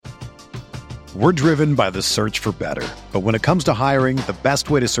We're driven by the search for better. But when it comes to hiring, the best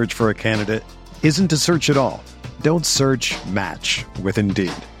way to search for a candidate isn't to search at all. Don't search, match with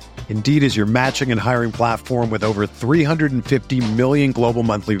Indeed. Indeed is your matching and hiring platform with over 350 million global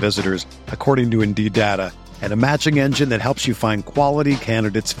monthly visitors, according to Indeed data, and a matching engine that helps you find quality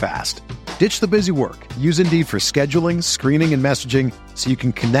candidates fast. Ditch the busy work. Use Indeed for scheduling, screening, and messaging so you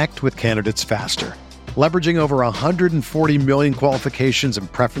can connect with candidates faster. Leveraging over 140 million qualifications and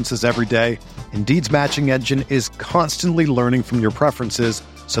preferences every day, Indeed's matching engine is constantly learning from your preferences,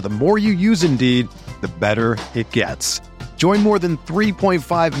 so the more you use Indeed, the better it gets. Join more than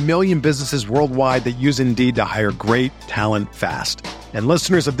 3.5 million businesses worldwide that use Indeed to hire great talent fast. And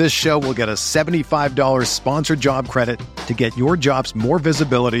listeners of this show will get a $75 sponsored job credit to get your jobs more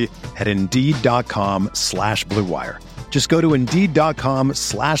visibility at Indeed.com/Blue Wire. Just go to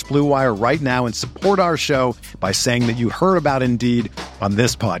Indeed.com/Blue Wire right now and support our show by saying that you heard about Indeed on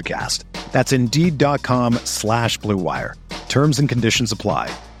this podcast. That's Indeed.com/Blue Wire. Terms and conditions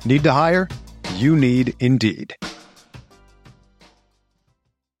apply. Need to hire? You need Indeed.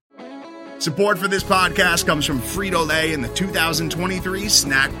 Support for this podcast comes from Frito-Lay and the 2023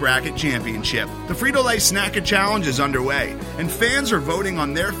 Snack Bracket Championship. The Frito-Lay Snack-It Challenge is underway, and fans are voting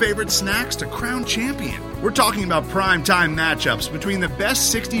on their favorite snacks to crown champion. We're talking about prime-time matchups between the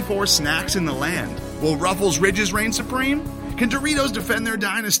best 64 snacks in the land. Will Ruffles Ridges reign supreme? Can Doritos defend their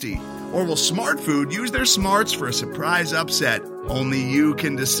dynasty? Or will Smart Food use their smarts for a surprise upset? Only you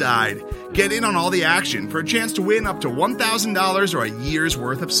can decide. Get in on all the action for a chance to win up to $1,000 or a year's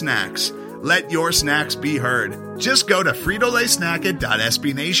worth of snacks. Let your snacks be heard. Just go to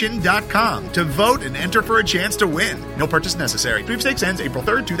fritolaysnacket.sbnation.com to vote and enter for a chance to win. No purchase necessary. Sweepstakes ends April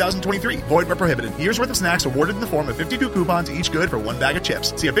 3rd, 2023. Void where prohibited. Year's worth of snacks awarded in the form of 52 coupons, each good for one bag of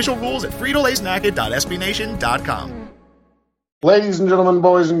chips. See official rules at fritolaysnacket.sbnation.com. Ladies and gentlemen,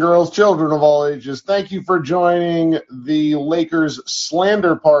 boys and girls, children of all ages, thank you for joining the Lakers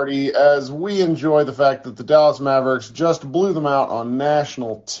slander party as we enjoy the fact that the Dallas Mavericks just blew them out on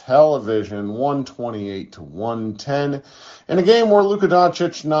national television, 128-110, in a game where Luka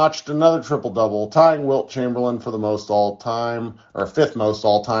Doncic notched another triple-double, tying Wilt Chamberlain for the most all-time, or fifth most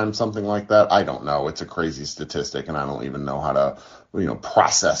all-time, something like that. I don't know. It's a crazy statistic, and I don't even know how to,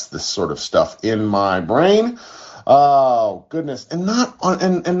 process this sort of stuff in my brain. Oh, goodness. And not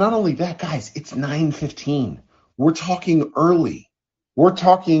only that, guys, it's 9:15. We're talking early. We're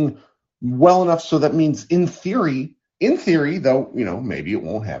talking well enough so that means in theory, though, maybe it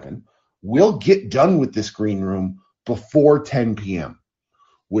won't happen, we'll get done with this green room before 10 p.m.,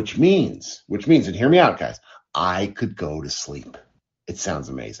 which means, and hear me out, guys, I could go to sleep. It sounds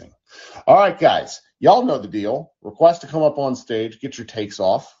amazing. All right, guys, y'all know the deal. Request to come up on stage, get your takes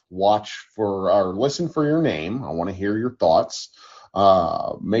off, watch for or listen for your name. I want to hear your thoughts.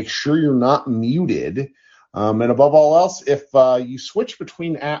 Make sure you're not muted. And above all else, if you switch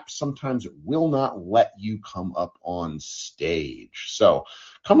between apps, sometimes it will not let you come up on stage. So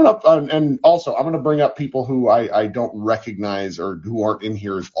coming up, and also I'm going to bring up people who I don't recognize or who aren't in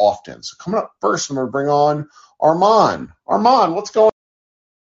here as often. So coming up first, I'm going to bring on Armand. Armand, what's going on?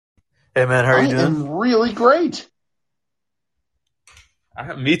 Hey, man, how are you doing? I'm really great.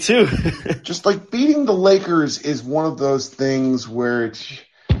 Me too. Just like beating the Lakers is one of those things where it's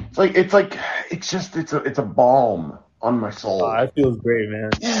a balm on my soul. Oh, it feels great,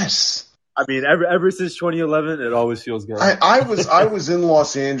 man. Yes. I mean, ever since 2011, it always feels good. I was in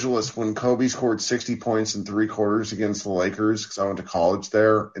Los Angeles when Kobe scored 60 points in 3 quarters against the Lakers because I went to college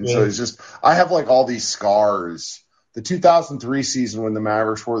there, and so it's just I have like all these scars. The 2003 season when the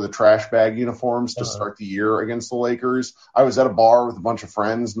Mavericks wore the trash bag uniforms to start the year against the Lakers, I was at a bar with a bunch of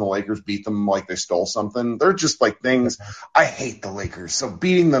friends, and the Lakers beat them like they stole something. They're just like things. I hate the Lakers, so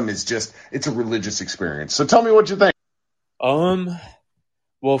beating them is just – it's a religious experience. So tell me what you think.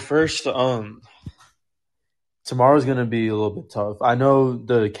 Well, first, tomorrow's going to be a little bit tough. I know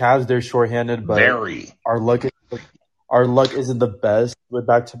the Cavs, they're shorthanded, but our luck isn't the best with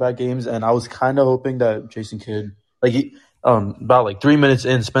back-to-back games, and I was kind of hoping that Jason Kidd – about 3 minutes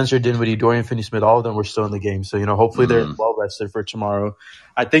in, Spencer Dinwiddie, Dorian Finney-Smith, all of them were still in the game. So, hopefully they're well rested for tomorrow.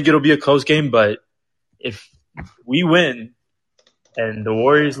 I think it'll be a close game, but if we win and the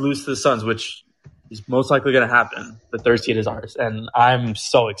Warriors lose to the Suns, which is most likely going to happen, the third seed is ours. And I'm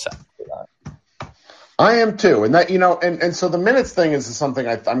so excited for that. I am too. And that, and so the minutes thing is something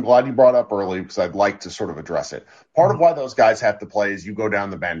I'm glad you brought up early because I'd like to sort of address it. Part of why those guys have to play is you go down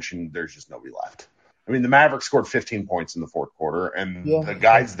the bench and there's just nobody left. I mean, the Mavericks scored 15 points in the fourth quarter, and the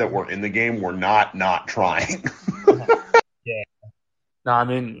guys that were in the game were not trying. Yeah. No, I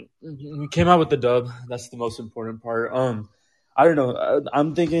mean, we came out with the dub. That's the most important part. I don't know.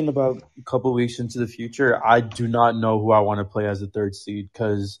 I'm thinking about a couple weeks into the future. I do not know who I want to play as a third seed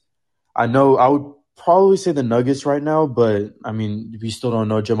because I know I would probably say the Nuggets right now, but I mean, we still don't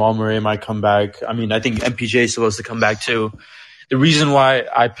know. Jamal Murray might come back. I mean, I think MPJ is supposed to come back too. The reason why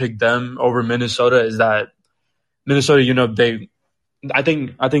I picked them over Minnesota is that Minnesota, I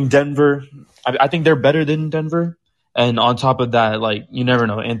think Denver, I think they're better than Denver. And on top of that, like, you never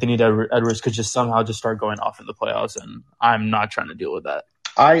know. Anthony Edwards could just somehow just start going off in the playoffs, and I'm not trying to deal with that.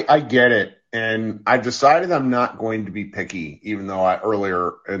 I get it. And I've decided I'm not going to be picky, even though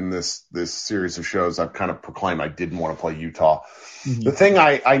earlier in this series of shows, I've kind of proclaimed I didn't want to play Utah. Mm-hmm. The thing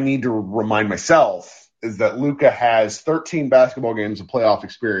I need to remind myself is that Luka has 13 basketball games of playoff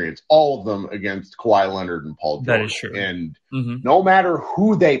experience, all of them against Kawhi Leonard and Paul George. That is true. And no matter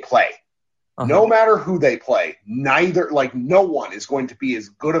who they play, no one is going to be as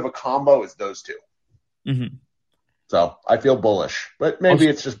good of a combo as those two. Mm-hmm. So I feel bullish, but maybe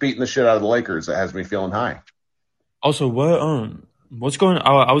it's just beating the shit out of the Lakers that has me feeling high. Also, what's going?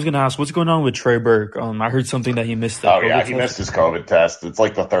 I was going to ask, what's going on with Trey Burke? I heard something that he missed. He missed his COVID test. It's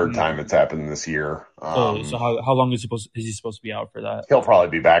like the third time it's happened this year. So how long is he supposed to be out for that? He'll probably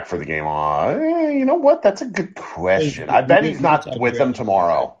be back for the game. You know what? That's a good question. I bet he's not with them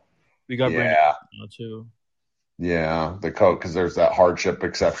tomorrow. We got Brandon too. Yeah, the coach, because there's that hardship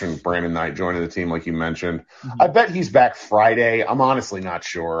exception. Brandon Knight joining the team, like you mentioned. Mm-hmm. I bet he's back Friday. I'm honestly not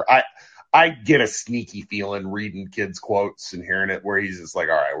sure. I get a sneaky feeling reading kids' quotes and hearing it where he's just like,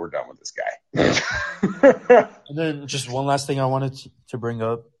 all right, we're done with this guy. And then just one last thing I wanted to bring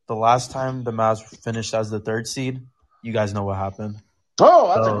up. The last time the Mavs finished as the third seed, you guys know what happened. Oh,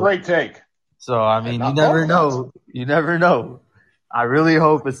 that's a great take. So, I mean, you never know. You never know. I really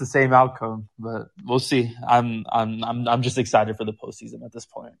hope it's the same outcome, but we'll see. I'm just excited for the postseason at this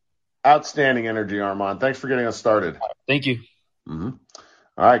point. Outstanding energy, Armand. Thanks for getting us started. Thank you. Mm-hmm.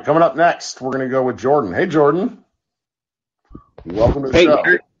 All right, coming up next, we're going to go with Jordan. Hey, Jordan. Welcome to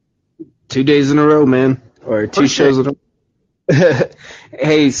the show. 2 days in a row, man. Or two shows in a row.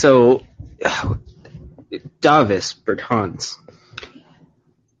 Hey, so Davis Bertans,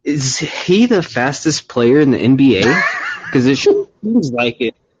 is he the fastest player in the NBA? Because it seems like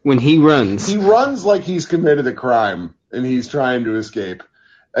it when he runs. He runs like he's committed a crime and he's trying to escape.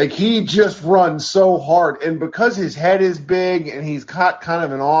 Like, he just runs so hard. And because his head is big and he's got kind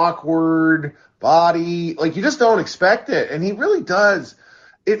of an awkward body, like, you just don't expect it. And he really does.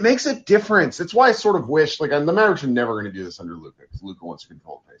 It makes a difference. That's why I sort of wish, like, the Mavericks are never going to do this under Luka because Luka wants to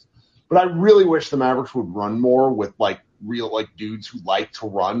control the pace. But I really wish the Mavericks would run more with, like, real, like, dudes who like to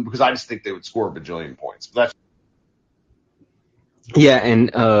run, because I just think they would score a bajillion points. But that's yeah,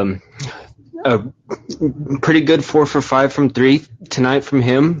 and a pretty good 4 for 5 from 3 tonight from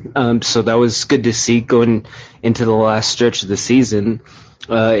him. So that was good to see going into the last stretch of the season,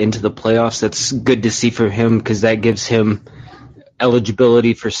 into the playoffs. That's good to see for him because that gives him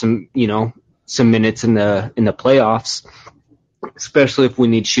eligibility for some minutes in the playoffs, especially if we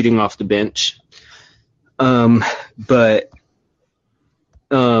need shooting off the bench. I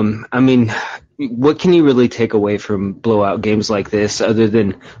mean, what can you really take away from blowout games like this other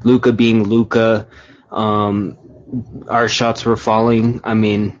than Luka being Luka? Our shots were falling. I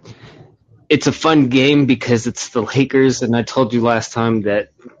mean, it's a fun game because it's the Lakers, and I told you last time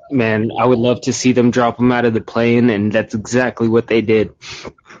that, man, I would love to see them drop them out of the play-in, and that's exactly what they did.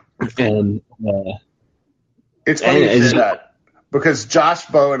 And it's funny to say that, because Josh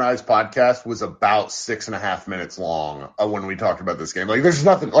Bowe and I's podcast was about 6.5 minutes long when we talked about this game. Like, there's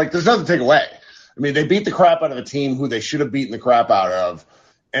nothing to take away. I mean, they beat the crap out of a team who they should have beaten the crap out of,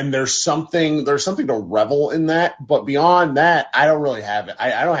 and there's something to revel in that. But beyond that, I don't really have it.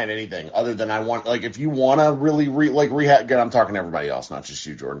 I don't have anything other than I want, like, if you want to really rehab. Again, I'm talking to everybody else, not just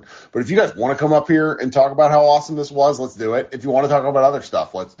you, Jordan. But if you guys want to come up here and talk about how awesome this was, let's do it. If you want to talk about other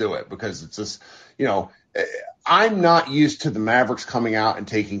stuff, let's do it, because it's just, I'm not used to the Mavericks coming out and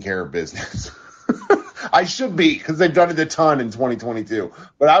taking care of business. I should be, because they've done it a ton in 2022.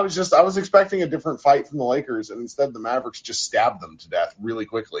 But I was expecting a different fight from the Lakers, and instead the Mavericks just stabbed them to death really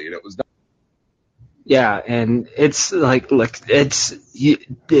quickly, and it was done. Yeah, and it's like it's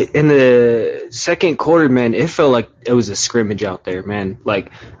in the second quarter, man. It felt like it was a scrimmage out there, man.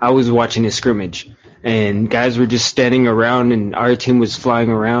 Like, I was watching a scrimmage, and guys were just standing around, and our team was flying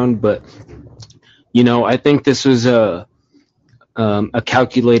around. But I think this was a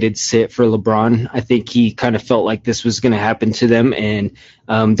calculated sit for LeBron. I think he kind of felt like this was going to happen to them, and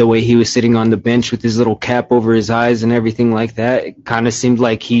the way he was sitting on the bench with his little cap over his eyes and everything like that, it kind of seemed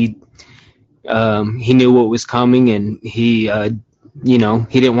like he knew what was coming, and he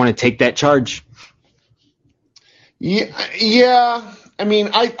didn't want to take that charge. Yeah. I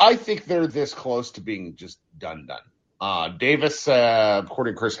mean, I think they're this close to being just done. Davis,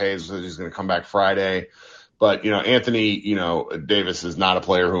 according to Chris Hayes, says he's going to come back Friday. But, Anthony, Davis is not a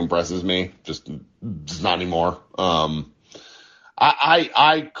player who impresses me. Just not anymore.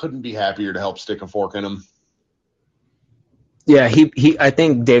 I couldn't be happier to help stick a fork in him. Yeah, I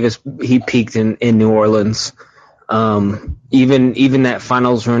think Davis, he peaked in New Orleans. Even that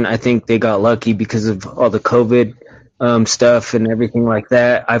finals run, I think they got lucky because of all the COVID stuff and everything like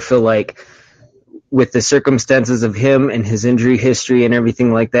that. I feel like with the circumstances of him and his injury history and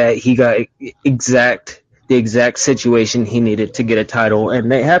everything like that, he got the exact situation he needed to get a title,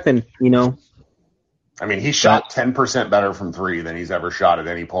 and it happened, I mean, he shot 10% better from three than he's ever shot at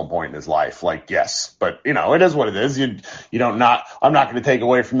any point in his life. Yes, but it is what it is. I'm not going to take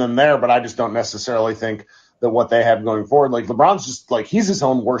away from them there, but I just don't necessarily think that what they have going forward, LeBron's just he's his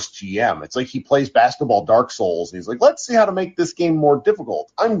own worst GM. It's like he plays basketball Dark Souls and he's like, let's see how to make this game more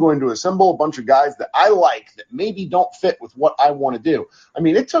difficult. I'm going to assemble a bunch of guys that I like that maybe don't fit with what I want to do. I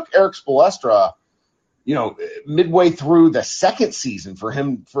mean, it took Eric Spoelstra, midway through the second season for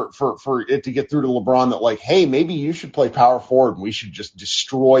him, for it to get through to LeBron that hey, maybe you should play power forward and we should just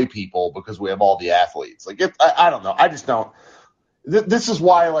destroy people because we have all the athletes. I don't know. I just don't. This is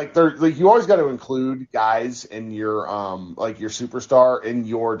why, you always got to include guys in your, your superstar in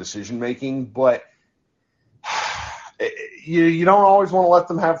your decision making, but you don't always want to let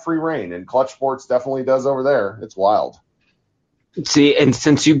them have free reign, and Clutch Sports definitely does over there. It's wild. See, and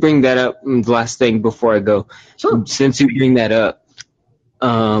since you bring that up, the last thing before I go, sure. Since you bring that up,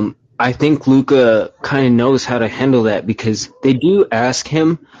 I think Luka kind of knows how to handle that because they do ask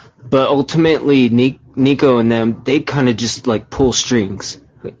him, but ultimately Nico and them, they kind of just pull strings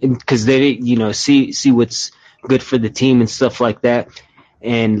because they, see what's good for the team and stuff like that.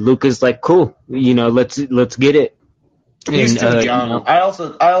 And Luka's cool, let's get it. He's too young. I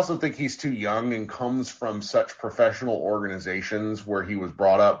also think he's too young and comes from such professional organizations where he was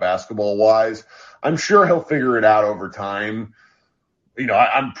brought up basketball wise. I'm sure he'll figure it out over time.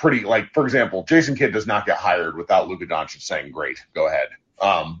 I'm pretty for example, Jason Kidd does not get hired without Luka Doncic saying, "Great, go ahead."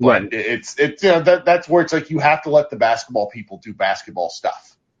 But right. it's that's where it's you have to let the basketball people do basketball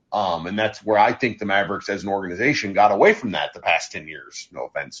stuff. And that's where I think the Mavericks as an organization got away from that the past 10 years. No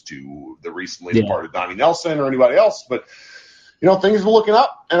offense to the recently departed Donnie Nelson or anybody else, but, things are looking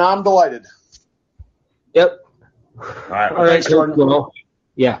up, and I'm delighted. Yep. All right. Well, thanks, Jordan. Well,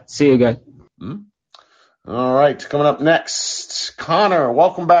 yeah. See you guys. Mm-hmm. All right. Coming up next, Connor.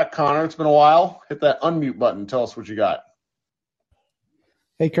 Welcome back, Connor. It's been a while. Hit that unmute button. Tell us what you got.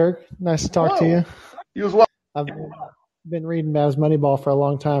 Hey, Kirk. Nice to talk to you. You as well. I've been reading Mavs Moneyball for a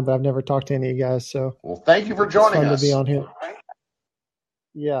long time, but I've never talked to any of you guys. So, well, thank you for joining us. To be on here.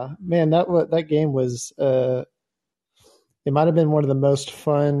 Yeah, man, that game was. It might have been one of the most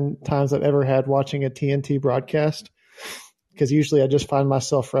fun times I've ever had watching a TNT broadcast. Because usually I just find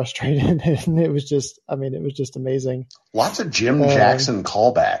myself frustrated, and it was just amazing. Lots of Jim Jackson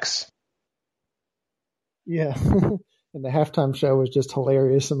callbacks. Yeah. And the halftime show was just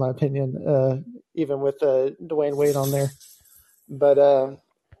hilarious, in my opinion, even with Dwayne Wade on there. But,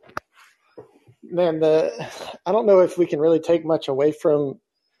 man, I don't know if we can really take much away from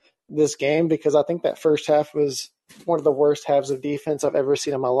this game because I think that first half was one of the worst halves of defense I've ever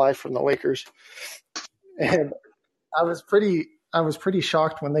seen in my life from the Lakers. And I was pretty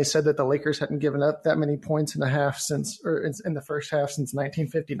shocked when they said that the Lakers hadn't given up that many points in the first half since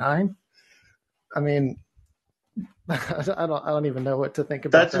 1959. I mean, I don't even know what to think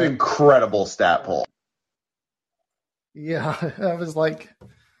about that. That's an incredible stat pull. Yeah, I was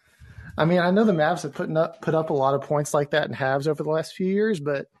I know the Mavs have put up a lot of points like that in halves over the last few years,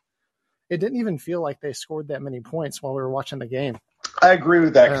 but it didn't even feel like they scored that many points while we were watching the game. I agree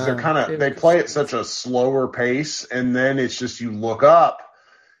with that because they play at such a slower pace, and then it's just you look up,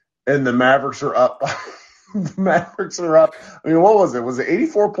 and the Mavericks are up. The Mavericks are up. I mean, what was it? Was it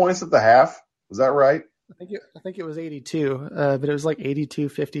 84 points at the half? Was that right? I think it was 82, but it was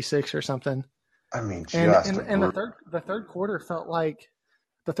 82-56 or something. I mean, and the third quarter felt like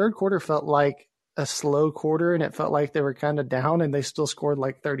a slow quarter, and it felt like they were kind of down, and they still scored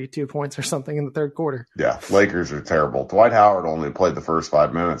 32 points or something in the third quarter. Yeah, Lakers are terrible. Dwight Howard only played the first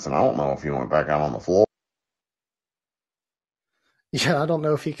 5 minutes, and I don't know if he went back out on the floor. Yeah, I don't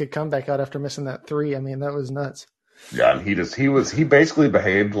know if he could come back out after missing that three. I mean, that was nuts. Yeah, and he basically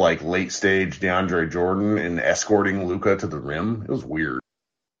behaved like late stage DeAndre Jordan in escorting Luka to the rim. It was weird.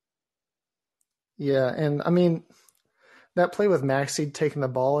 Yeah, and I mean, that play with Maxey taking the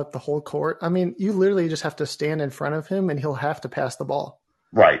ball at the whole court, I mean, you literally just have to stand in front of him and he'll have to pass the ball.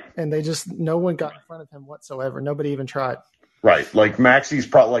 Right. And no one got in front of him whatsoever. Nobody even tried. Right. Like Maxi's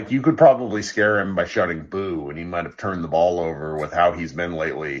probably you could probably scare him by shouting boo, and he might have turned the ball over with how he's been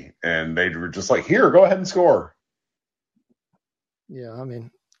lately. And they were just like, here, go ahead and score. Yeah, I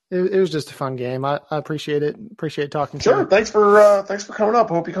mean, it was just a fun game. I appreciate it. Appreciate talking to you. Sure. Thanks for coming up.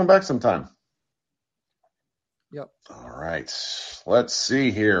 Hope you come back sometime. Yep. All right. Let's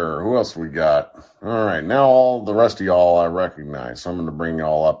see here. Who else we got? All right. Now all the rest of y'all I recognize. So I'm going to bring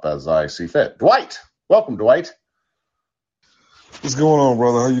y'all up as I see fit. Dwight. Welcome, Dwight. What's going on,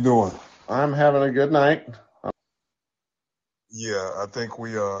 brother? How you doing? I'm having a good night. Yeah, I think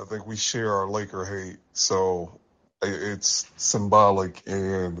we share our Laker hate. So it's symbolic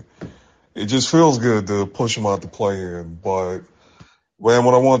and it just feels good to push them out the play-in. But man,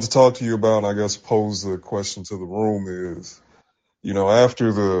 what I wanted to talk to you about, and I guess pose the question to the room is,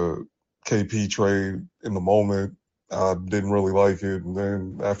 after the KP trade in the moment, I didn't really like it. And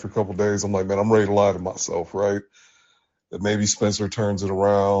then after a couple of days, I'm like, man, I'm ready to lie to myself, right? That maybe Spencer turns it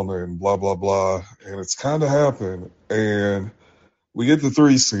around and blah, blah, blah. And it's kind of happened. And we get the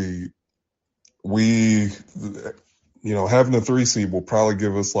 3 seed. Having the 3 seed will probably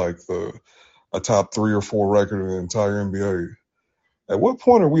give us like a top 3 or 4 record in the entire NBA. At what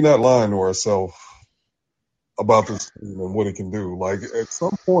point are we not lying to ourselves about this team and what it can do? Like, at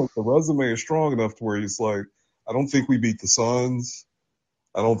some point, the resume is strong enough to where it's like, I don't think we beat the Suns.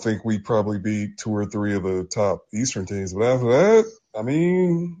 I don't think we probably beat 2 or 3 of the top Eastern teams. But after that, I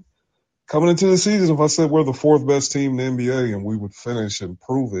mean, coming into the season, if I said we're the 4th best team in the NBA and we would finish and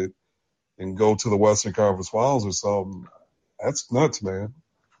prove it and go to the Western Conference Finals or something, that's nuts, man.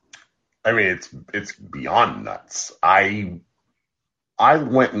 I mean, it's beyond nuts. I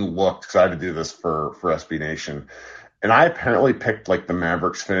went and looked because I had to do this for SB Nation. And I apparently picked like the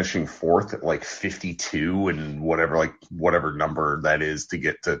Mavericks finishing 4th at like 52 and whatever number that is to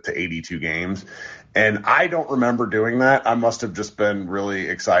get to 82 games. And I don't remember doing that. I must have just been really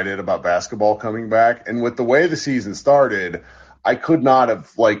excited about basketball coming back. And with the way the season started, I could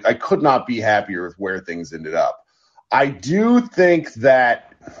not be happier with where things ended up. I do think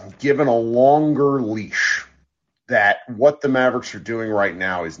that given a longer leash, that what the Mavericks are doing right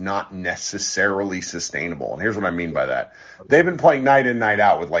now is not necessarily sustainable. And here's what I mean by that. They've been playing night in, night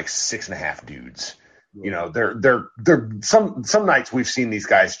out with like 6.5 dudes. They're some nights we've seen these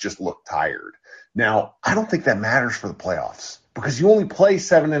guys just look tired. Now, I don't think that matters for the playoffs because you only play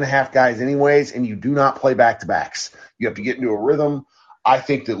 7.5 guys anyways, and you do not play back-to-backs. You have to get into a rhythm. I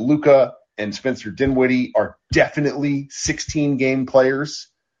think that Luka and Spencer Dinwiddie are definitely 16-game players.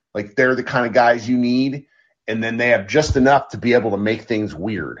 Like, they're the kind of guys you need. And then they have just enough to be able to make things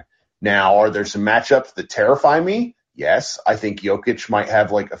weird. Now, are there some matchups that terrify me? Yes. I think Jokic might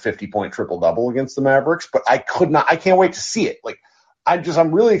have like a 50-point triple-double against the Mavericks, but I can't wait to see it. Like,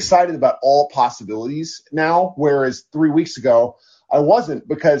 I'm really excited about all possibilities now, whereas 3 weeks ago I wasn't,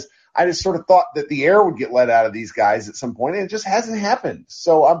 because I just sort of thought that the air would get let out of these guys at some point, and it just hasn't happened.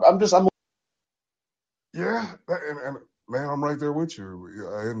 So I'm yeah, and man, I'm right there with you.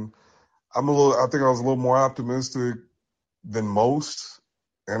 And I think I was a little more optimistic than most,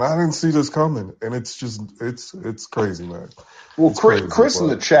 and I didn't see this coming. And it's crazy, man. Well, Chris in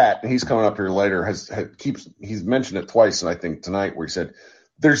the chat, and he's coming up here later, he's mentioned it twice, and I think tonight, where he said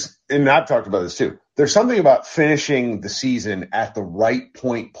and I've talked about this too. There's something about finishing the season at the right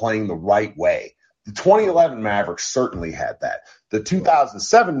point, playing the right way. The 2011 Mavericks certainly had that. The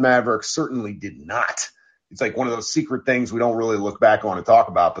 2007 Mavericks certainly did not. It's like one of those secret things we don't really look back on and talk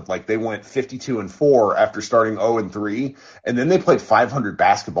about, but like they went 52-4 after starting 0-3, and then they played 500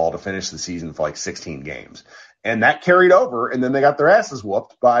 basketball to finish the season for like 16 games. And that carried over, and then they got their asses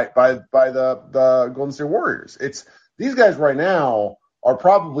whooped by the Golden State Warriors. These guys right now are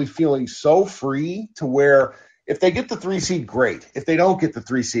probably feeling so free to where if they get the 3 seed, great. If they don't get the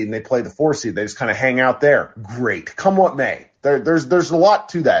 3 seed and they play the 4 seed, they just kind of hang out there. Great. Come what may. There's a lot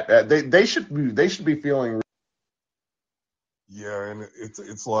to that. They should be feeling. Yeah, and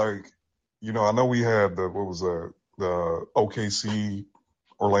it's like, I know we had the OKC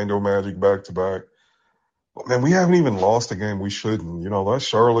Orlando Magic back to back, but man, we haven't even lost a game we shouldn't. That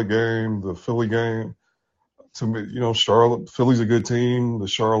Charlotte game, the Philly game. To me, Philly's a good team. The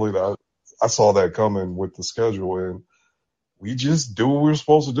Charlotte, I saw that coming with the schedule, and we just do what we're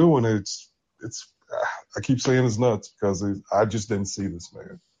supposed to do, and it's. I keep saying it's nuts because I just didn't see this,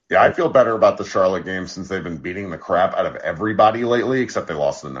 man. Yeah, I feel better about the Charlotte game since they've been beating the crap out of everybody lately, except they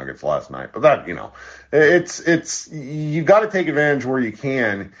lost to the Nuggets last night. But that, it's you got to take advantage where you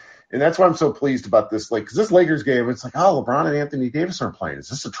can, and that's why I'm so pleased about this. Like, because this Lakers game, it's like, oh, LeBron and Anthony Davis aren't playing. Is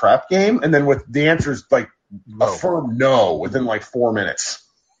this a trap game? And then with the answers like a firm no within like 4 minutes.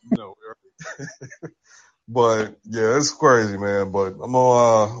 No. But yeah, it's crazy, man. But I'm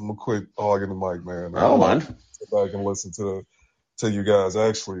gonna quit hogging the mic, man. I don't mind. Sit back and listen to you guys.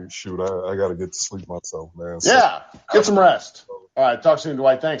 Actually, shoot, I got to get to sleep myself, man. So, yeah, get some rest. All right, talk soon,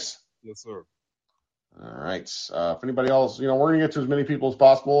 Dwight. Thanks. Yes, sir. All right. If anybody else, we're going to get to as many people as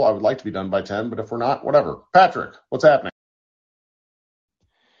possible. I would like to be done by 10, but if we're not, whatever. Patrick, what's happening?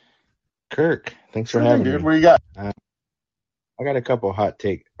 Kirk, thanks for having me. Dude, what do you got? I got a couple hot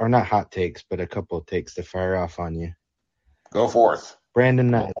takes, or not hot takes, but a couple of takes to fire off on you. Go forth. Brandon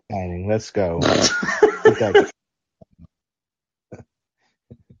Knight signing. Let's go.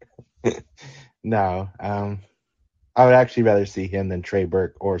 No, I would actually rather see him than Trey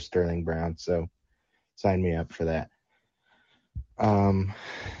Burke or Sterling Brown, so sign me up for that.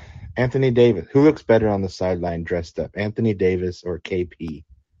 Anthony Davis. Who looks better on the sideline dressed up, Anthony Davis or KP?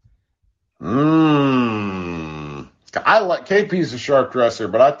 I like KP's a sharp dresser,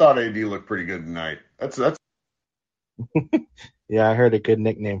 but I thought AD looked pretty good tonight. That's Yeah, I heard a good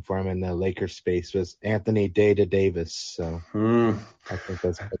nickname for him in the Lakers space was Anthony Data Davis. So I think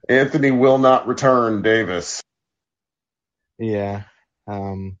that's good. Anthony will not return Davis. Yeah.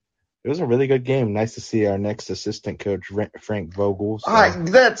 It was a really good game. Nice to see our next assistant coach, Frank Vogel. So.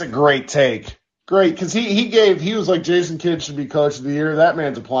 That's a great take. Great, because he was like Jason Kidd should be coach of the year. That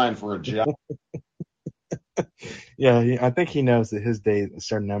man's applying for a job. Yeah, I think he knows that his days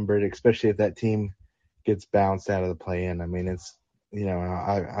are numbered, especially if that team gets bounced out of the play-in. I mean, it's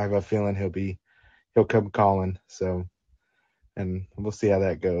I have a feeling he'll come calling. So, and we'll see how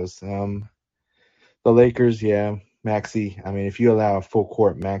that goes. The Lakers, yeah, Maxey. I mean, if you allow a full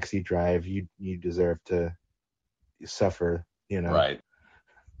court Maxey drive, you deserve to suffer. Right.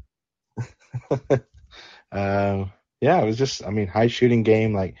 Yeah, it was just, high shooting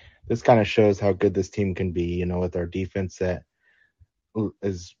game. Like, this kind of shows how good this team can be, with our defense that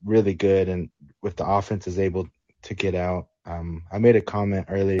is really good and with the offense is able to get out. I made a comment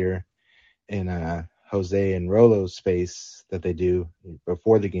earlier in Jose and Rolo's space that they do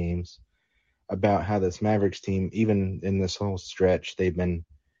before the games about how this Mavericks team, even in this whole stretch, they've been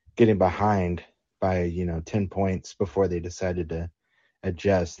getting behind by, 10 points before they decided to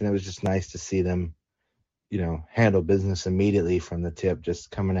adjust. And it was just nice to see them, handle business immediately from the tip, just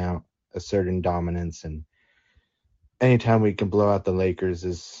coming out, asserting dominance. And anytime we can blow out the Lakers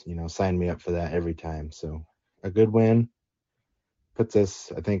is, sign me up for that every time. So a good win puts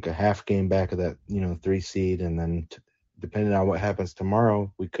us, I think, a half game back of that, 3 seed. And then depending on what happens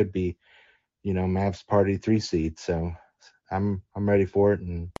tomorrow, we could be, Mavs Party 3 seed. So I'm ready for it,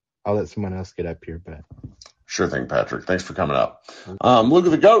 and I'll let someone else get up here, but. Sure thing, Patrick. Thanks for coming up. Luke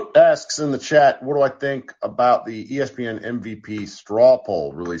of the Goat asks in the chat, what do I think about the ESPN MVP straw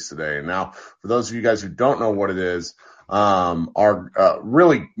poll released today? And now, for those of you guys who don't know what it is,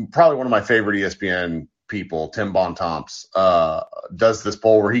 really probably one of my favorite ESPN people, Tim Bontemps, does this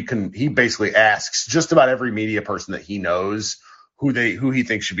poll where he basically asks just about every media person that he knows who he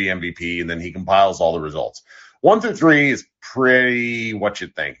thinks should be MVP, and then he compiles all the results. 1 through 3 is pretty what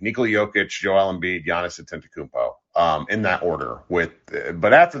you'd think. Nikola Jokic, Joel Embiid, Giannis Antetokounmpo, in that order.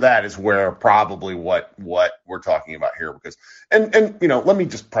 But after that is where probably what we're talking about here. Because and let me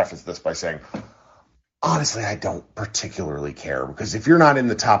just preface this by saying, honestly, I don't particularly care, because if you're not in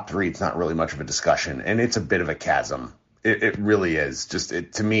the top 3, it's not really much of a discussion, and it's a bit of a chasm. It really is.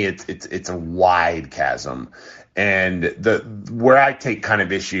 To me, it's a wide chasm. And where I take kind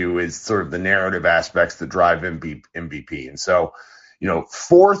of issue is sort of the narrative aspects that drive MVP. And so,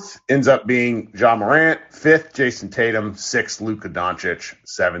 4th ends up being Ja Morant, 5th Jason Tatum, 6th Luka Doncic,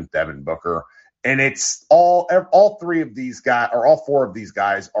 7th Devin Booker. And it's all 3 of these guys, or all 4 of these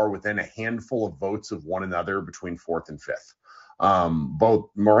guys, are within a handful of votes of one another between 4th and 5th.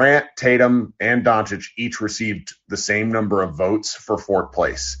 Both Morant, Tatum, and Doncic each received the same number of votes for 4th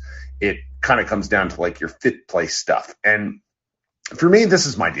place. It kind of comes down to like your 5th place stuff. And for me, this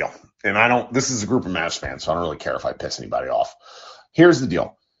is my deal. And this is a group of Mavs fans, so I don't really care if I piss anybody off. Here's the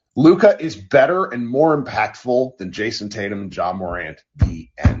deal. Luka is better and more impactful than Jason Tatum and Ja Morant. The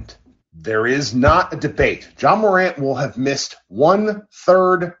end. There is not a debate. Ja Morant will have missed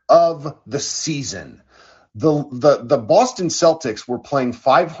 1/3 of the season. The Boston Celtics were playing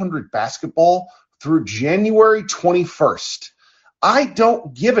 500 basketball through January 21st. I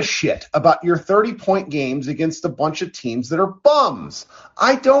don't give a shit about your 30-point games against a bunch of teams that are bums.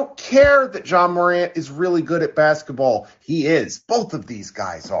 I don't care that Ja Morant is really good at basketball. He is. Both of these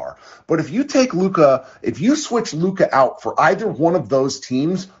guys are. But if you switch Luka out for either one of those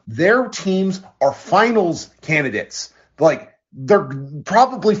teams, their teams are finals candidates. Like, they're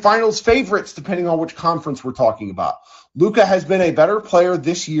probably finals favorites depending on which conference we're talking about. Luka has been a better player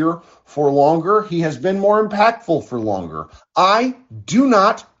this year for longer. He has been more impactful for longer. I do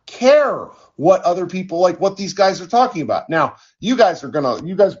not care what other people like, what these guys are talking about. Now, you guys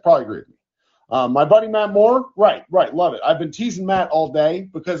probably agree with me. My buddy Matt Moore, right, love it. I've been teasing Matt all day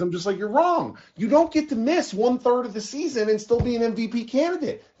because I'm just like, you're wrong. You don't get to miss 1/3 of the season and still be an MVP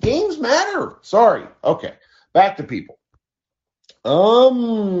candidate. Games matter. Sorry. Okay, back to people.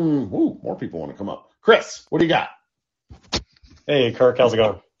 More people want to come up. Chris, what do you got? Hey, Kirk, how's it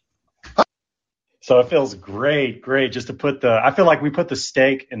going? So it feels great just to I feel like we put the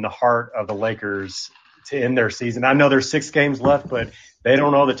stake in the heart of the Lakers to end their season. I know there's 6 games left, but they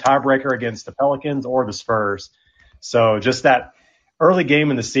don't know the tiebreaker against the Pelicans or the Spurs. So just that early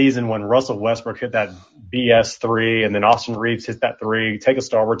game in the season when Russell Westbrook hit that BS 3 and then Austin Reeves hit that 3, take us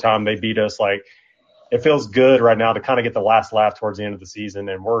to overtime, they beat us. Like, it feels good right now to kind of get the last laugh towards the end of the season,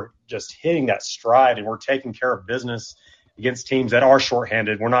 and we're just hitting that stride and we're taking care of business against teams that are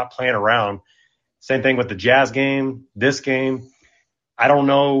shorthanded. We're not playing around. Same thing with the Jazz game, this game. I don't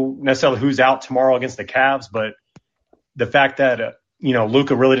know necessarily who's out tomorrow against the Cavs, but the fact that,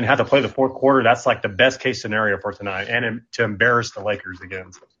 Luka really didn't have to play the fourth quarter, that's like the best case scenario for tonight and to embarrass the Lakers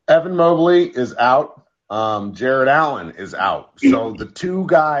again. Evan Mobley is out. Jared Allen is out. So the 2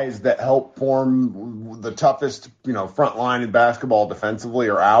 guys that help form the toughest, front line in basketball defensively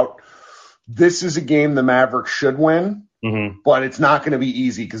are out. This is a game the Mavericks should win, but it's not going to be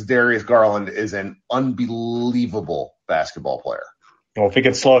easy because Darius Garland is an unbelievable basketball player. Well, if we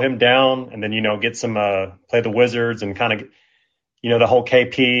can slow him down and then, get some play the Wizards and kind of, the whole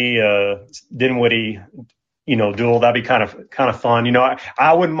KP Dinwiddie, duel, that'd be kind of fun.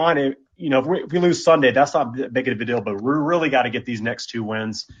 I wouldn't mind it. If we lose Sunday, that's not big of a deal, but we really got to get these next 2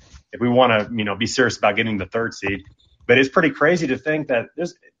 wins if we want to, be serious about getting the 3rd seed. But it's pretty crazy to think that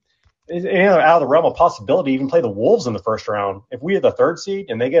there's out of the realm of possibility, even play the Wolves in the first round. If we are the 3rd seed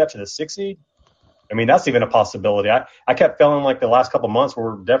and they get up to the 6th seed, I mean, that's even a possibility. I kept feeling like the last couple of months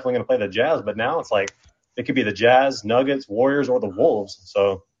we're definitely going to play the Jazz, but now it's like it could be the Jazz, Nuggets, Warriors, or the Wolves.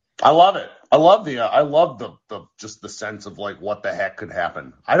 So I love it. I love the just the sense of like what the heck could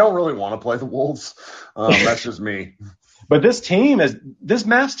happen. I don't really want to play the Wolves. That's just me. But this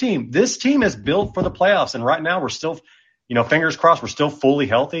Mavs team, this team is built for the playoffs, and right now we're still, fingers crossed, we're still fully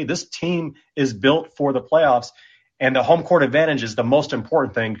healthy. This team is built for the playoffs, and the home court advantage is the most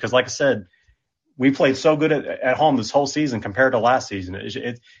important thing because, like I said, we played so good at home this whole season compared to last season.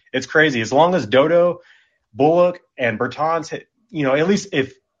 It's crazy. As long as Dodo, Bullock, and Bertans hit, at least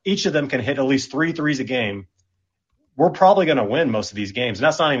if each of them can hit at least 3 threes a game, we're probably going to win most of these games. And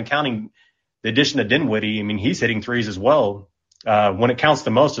that's not even counting the addition of Dinwiddie. I mean, he's hitting threes as well when it counts the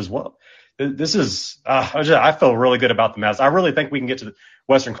most as well. This is I feel really good about the Mavs. I really think we can get to the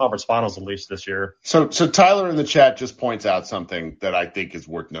Western Conference Finals at least this year. So Tyler in the chat just points out something that I think is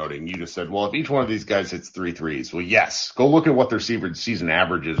worth noting. You just said, well, if each one of these guys hits 3 threes, well, yes, go look at what their season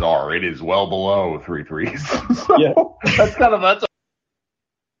averages are. It is well below 3 threes. So yeah, that's.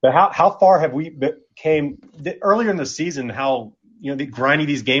 But how far have we came earlier in the season? How the grindy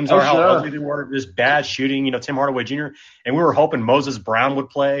these games are, how ugly they were, just bad shooting. Tim Hardaway Jr. and we were hoping Moses Brown would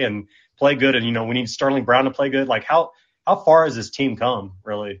play good, and we need Sterling Brown to play good. Like how far has this team come?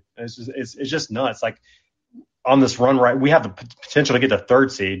 Really, it's just nuts. Like on this run, right? We have the potential to get the 3rd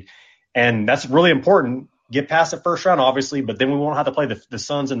seed, and that's really important. Get past the first round, obviously, but then we won't have to play the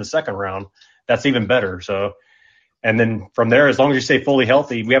Suns in the second round. That's even better. So. And then from there, as long as you stay fully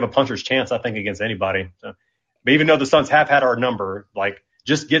healthy, we have a puncher's chance, I think, against anybody. So, but even though the Suns have had our number, like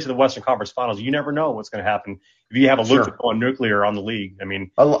just get to the Western Conference Finals. You never know what's going to happen if you have a Luka going nuclear on the league. I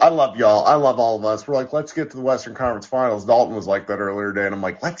mean, I love y'all. I love all of us. We're like, let's get to the Western Conference Finals. Dalton was like that earlier today, and I'm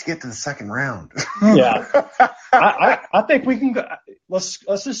like, let's get to the second round. Yeah, I think we can. Let's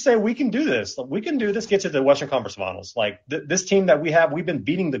just say we can do this. We can do this. Get to the Western Conference Finals. Like this team that we have, we've been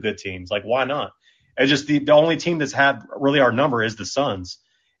beating the good teams. Like why not? It's just the only team that's had really our number is the Suns.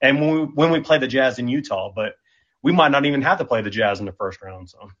 And when we play the Jazz in Utah, but we might not even have to play the Jazz in the first round.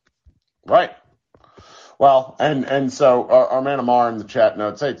 So, right. Well, and so our man Amar in the chat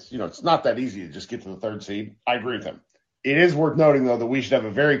notes, it's not that easy to just get to the 3rd seed. I agree with him. It is worth noting though that we should have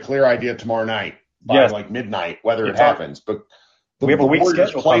a very clear idea tomorrow night by like midnight whether it happens. But we have a week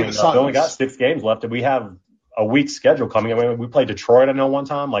schedule coming up. We only got 6 games left, and we have a week schedule coming. I mean, we played Detroit, I know, one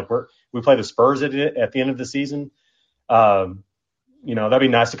time. Like we play the Spurs at the end of the season. That'd be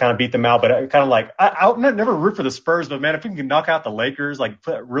nice to kind of beat them out. But kind of like I'll never root for the Spurs, but man, if we can knock out the Lakers, like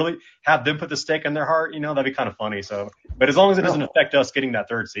really have them put the stake in their heart, that'd be kind of funny. So, but as long as it doesn't affect us getting that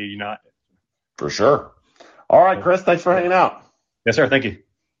 3rd seed, for sure. All right, Chris, thanks for hanging out. Yes, sir. Thank you.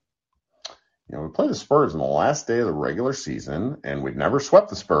 We play the Spurs on the last day of the regular season, and we've never swept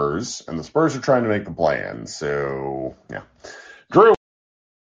the Spurs, and the Spurs are trying to make the play-in. So, yeah. Drew.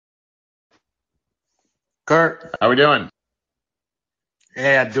 Kurt. How we doing?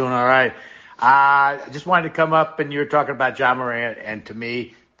 Yeah, doing all right. I just wanted to come up, and you were talking about Ja Morant, and to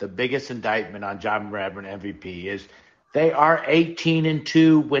me, the biggest indictment on Ja Morant and MVP is they are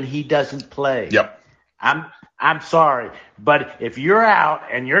 18-2 when he doesn't play. Yep. I'm sorry, but if you're out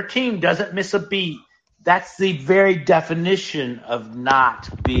and your team doesn't miss a beat, that's the very definition of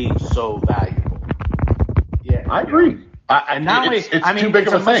not being so valuable. Yeah, I agree. And not only, it's too big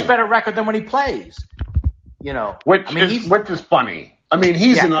of a thing. much better record than when he plays. Which is funny. I mean,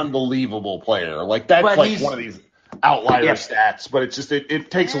 he's an unbelievable player. Like that's like one of these outlier stats, but it's just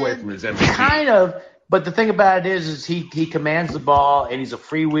it takes away from his MVP. Kind of. But the thing about it is he commands the ball and he's a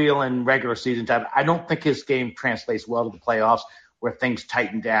freewheeling regular season type. I don't think his game translates well to the playoffs where things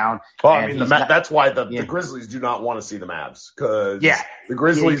tighten down. Well, I mean, that's why the Grizzlies do not want to see the Mavs because the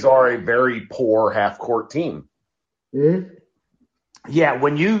Grizzlies are a very poor half-court team. Mm-hmm. Yeah,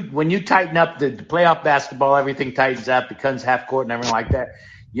 when you tighten up the playoff basketball, everything tightens up, becomes half-court and everything like that.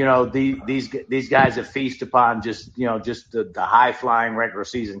 These guys that feast upon just the high-flying regular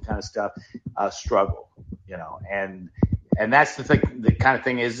season kind of stuff struggle, and that's the thing. The kind of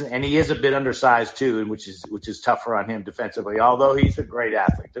thing is, and he is a bit undersized too, which is tougher on him defensively. Although he's a great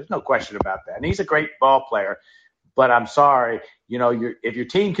athlete, there's no question about that, and he's a great ball player. But I'm sorry, if your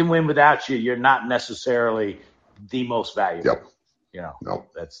team can win without you, you're not necessarily the most valuable. Yep.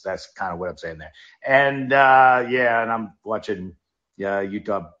 Nope. That's kind of what I'm saying there. And and I'm watching. Yeah,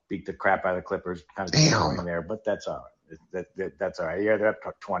 Utah beat the crap out of the Clippers. Kind of disappointing there, but that's all right. That's all right. Yeah, they're up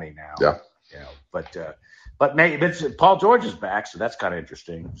to 20 now. Yeah. But maybe Paul George is back, so that's kind of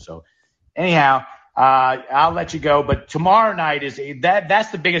interesting. So, anyhow, I'll let you go. But tomorrow night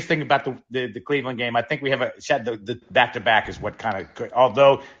that's the biggest thing about the Cleveland game. I think we have the back-to-back is what kind of.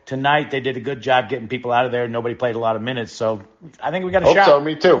 Although tonight they did a good job getting people out of there. Nobody played a lot of minutes, so I think we got a shot. So,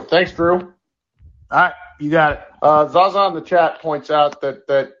 me too. Thanks, Drew. All right, you got it. Zaza in the chat points out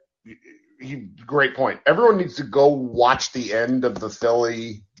that great point. Everyone needs to go watch the end of the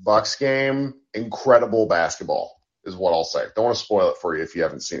Philly Bucks game. Incredible basketball is what I'll say. Don't want to spoil it for you if you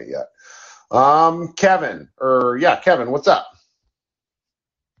haven't seen it yet. Kevin, what's up?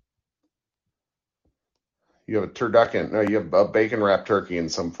 You have a turducken. No, you have a bacon wrapped turkey in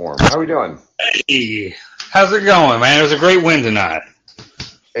some form. How are we doing? Hey, how's it going, man? It was a great win tonight.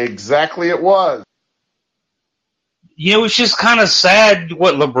 Exactly, it was. It's just kind of sad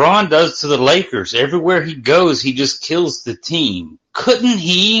what LeBron does to the Lakers. Everywhere he goes, he just kills the team. Couldn't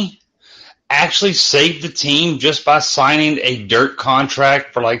he actually save the team just by signing a dirt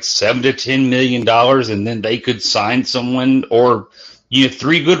contract for like $7 to $10 million, and then they could sign someone or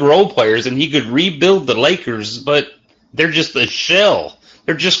 3 good role players, and he could rebuild the Lakers? But they're just a shell.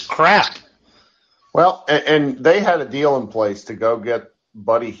 They're just crap. Well, and they had a deal in place to go get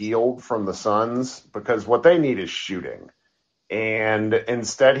Buddy Hield from the Suns because what they need is shooting. And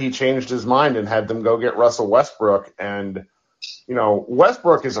instead he changed his mind and had them go get Russell Westbrook. And,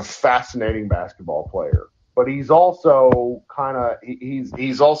 Westbrook is a fascinating basketball player, but he's also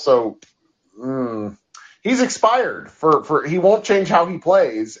he's expired for he won't change how he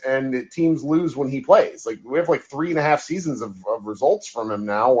plays, and teams lose when he plays. Like we have 3.5 seasons of results from him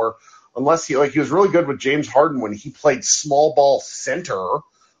now where unless he was really good with James Harden when he played small ball center.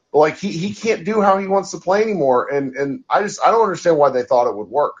 But he can't do how he wants to play anymore. And I don't understand why they thought it would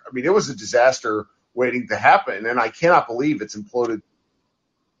work. I mean, it was a disaster waiting to happen, and I cannot believe it's imploded.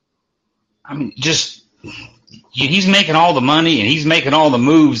 I mean, he's making all the money and he's making all the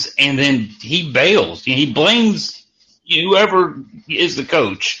moves, and then he bails. He blames whoever is the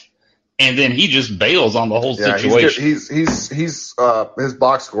coach. And then he just bails on the whole situation. He's his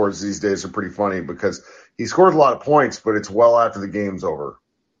box scores these days are pretty funny because he scores a lot of points, but it's well after the game's over.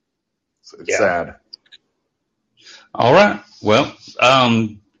 It's sad. All right. Well,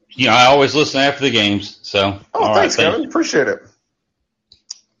 I always listen after the games. So. Thanks, Kevin. Appreciate it.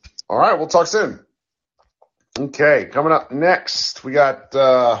 All right, we'll talk soon. Okay, coming up next, we got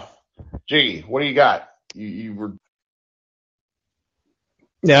G. What do you got? You were.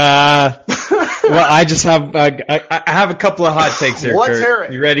 Well, I just have I have a couple of hot takes here. Let's hear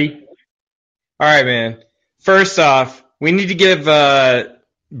it. You ready? All right, man. First off, we need to give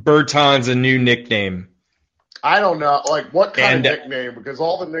Bertans a new nickname. I don't know, what kind of nickname? Because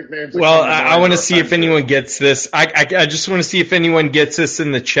all the nicknames. Well, I want to see if anyone gets this. I just want to see if anyone gets this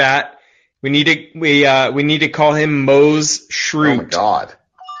in the chat. We need to call him Mose Shroot. Oh my God!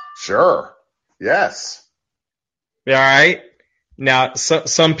 Sure. Yes. All right. Now,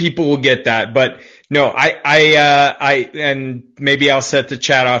 some people will get that, but no, and maybe I'll set the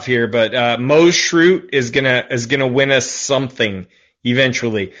chat off here, but Mo Schrute is gonna win us something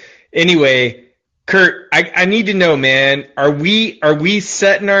eventually. Anyway, Kurt, I need to know, man, are we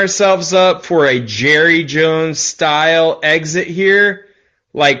setting ourselves up for a Jerry Jones style exit here?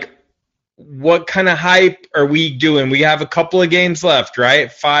 Like, what kind of hype are we doing? We have a couple of games left, right?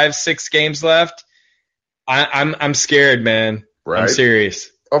 5-6 games left. I'm scared, man. Right. I'm serious.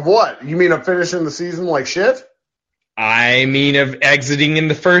 Of what? You mean of finishing the season like shit? I mean of exiting in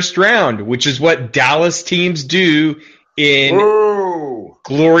the first round, which is what Dallas teams do in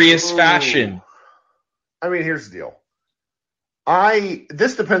glorious fashion. I mean, here's the deal.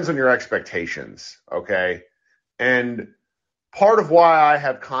 This depends on your expectations, okay? And part of why I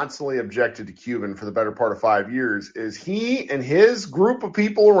have constantly objected to Cuban for the better part of 5 years is he and his group of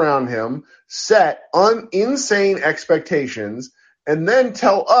people around him set insane expectations and then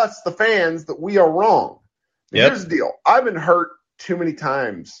tell us, the fans, that we are wrong. Yep. Here's the deal. I've been hurt too many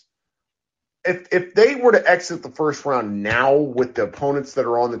times. If they were to exit the first round now with the opponents that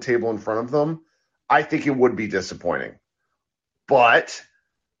are on the table in front of them, I think it would be disappointing. But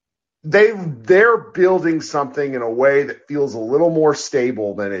they're building something in a way that feels a little more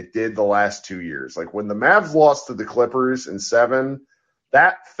stable than it did the last 2 years. Like when the Mavs lost to the Clippers in 7,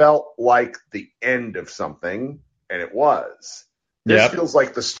 that felt like the end of something, and it was. This feels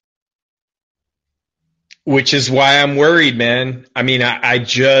like the... Which is why I'm worried, man. I mean, I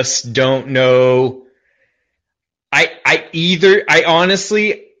just don't know. I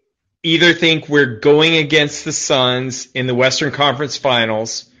honestly either think we're going against the Suns in the Western Conference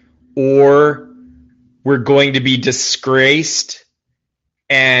Finals, or we're going to be disgraced.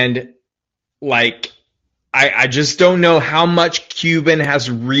 And like, I just don't know how much Cuban has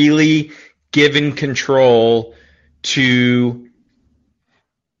really given control to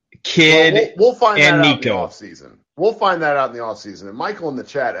Kid we'll find and that Nico. Out in the offseason. We'll find that out in the offseason. And Michael in the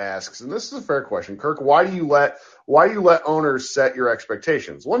chat asks, and this is a fair question, Kirk, why do you let owners set your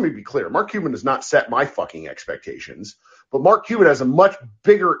expectations? Let me be clear. Mark Cuban does not set my fucking expectations, but Mark Cuban has a much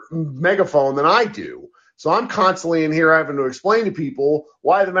bigger megaphone than I do. So I'm constantly in here having to explain to people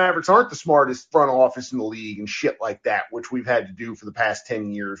why the Mavericks aren't the smartest front office in the league and shit like that, which we've had to do for the past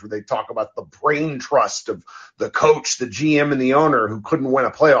 10 years, where they talk about the brain trust of the coach, the GM, and the owner who couldn't win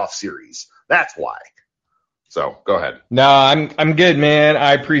a playoff series. That's why. So go ahead. No, I'm good, man.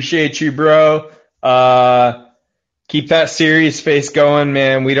 I appreciate you, bro. Keep that serious face going,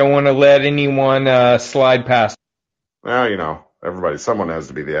 man. We don't want to let anyone slide past. Well, you know, someone has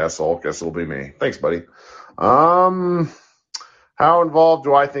to be the asshole. Guess it'll be me. Thanks, buddy. How involved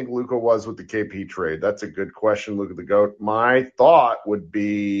do I think Luka was with the KP trade? That's a good question. Luka the GOAT. My thought would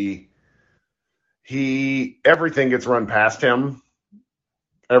be everything gets run past him.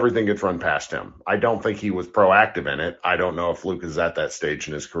 Everything gets run past him. I don't think he was proactive in it. I don't know if Luka's at that stage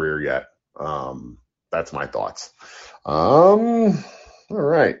in his career yet. That's my thoughts. All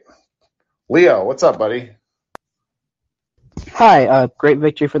right. Leo, what's up, buddy? Hi, great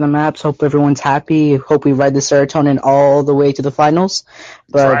victory for the Mavs. Hope everyone's happy. Hope we ride the serotonin all the way to the finals.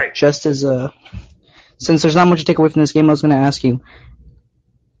 But right. Just as since there's not much to take away from this game, I was going to ask you,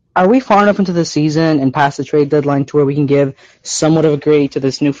 are we far enough into the season and past the trade deadline to where we can give somewhat of a grade to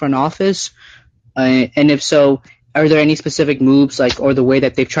this new front office? And if so, are there any specific moves, or the way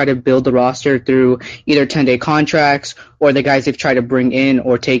that they've tried to build the roster through either 10-day contracts or the guys they've tried to bring in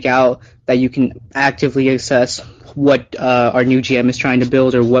or take out, that you can actively assess what our new GM is trying to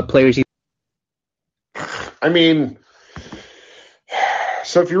build or what players he... I mean,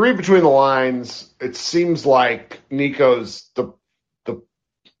 so if you read between the lines, it seems like Nico's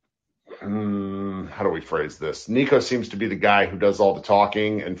how do we phrase this? Nico seems to be the guy who does all the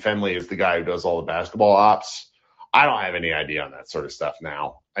talking, and Finley is the guy who does all the basketball ops. I don't have any idea on that sort of stuff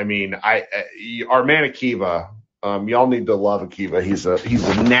now. I mean, our man Akiva, y'all need to love Akiva. He's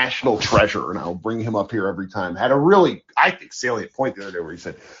a national treasure, and I'll bring him up here every time. Had a really, I think, salient point the other day where he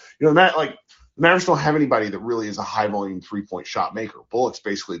said, Matt, the Mavericks don't have anybody that really is a high-volume three-point shot maker. Bullock's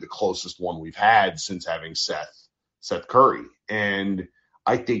basically the closest one we've had since having Seth Curry. And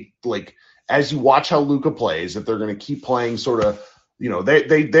I think, as you watch how Luka plays, if they're going to keep playing sort of,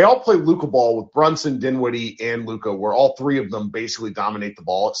 they all play Luka ball with Brunson, Dinwiddie, and Luka, where all three of them basically dominate the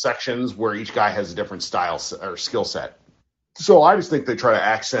ball at sections where each guy has a different style or skill set. So I just think they try to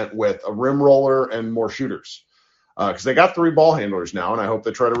accent with a rim roller and more shooters because they got 3 ball handlers now, and I hope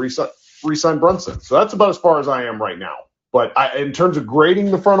they try to re-sign Brunson. So that's about as far as I am right now. But in terms of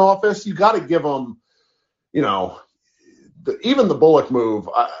grading the front office, you got to give them, even the Bullock move,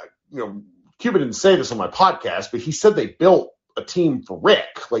 Cuba didn't say this on my podcast, but he said they built a team for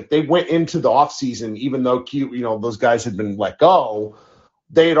Rick. Like, they went into the offseason, even though those guys had been let go,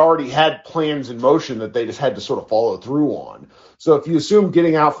 they had already had plans in motion that they just had to sort of follow through on. So if you assume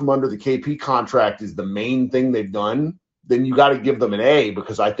getting out from under the KP contract is the main thing they've done, then you got to give them an A,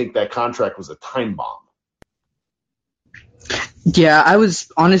 because I think that contract was a time bomb. Yeah, I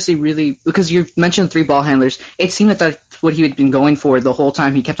was honestly really, because you mentioned 3 ball handlers, it seemed that that's what he had been going for the whole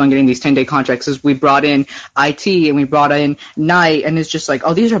time. He kept on getting these 10-day contracts. As we brought in IT and we brought in Knight, and it's just like,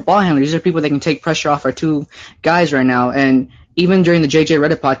 oh, these are ball handlers. These are people that can take pressure off our 2 guys right now. And even during the JJ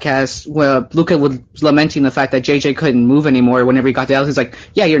Reddit podcast, where Luka was lamenting the fact that JJ couldn't move anymore whenever he got the L, he's like,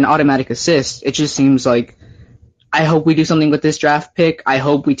 yeah, you're an automatic assist. It just seems like, I hope we do something with this draft pick. I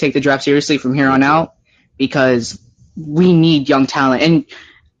hope we take the draft seriously from here on out, because we need young talent. And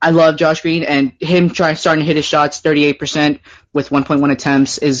I love Josh Green, and him starting to hit his shots 38% with 1.1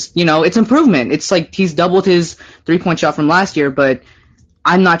 attempts is, it's improvement. It's like he's doubled his 3-point shot from last year, but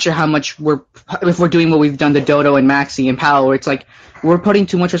I'm not sure how much if we're doing what we've done to Dodo and Maxey and Powell, where it's like we're putting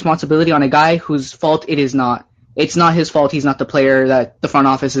too much responsibility on a guy whose fault it is not. It's not his fault. He's not the player that the front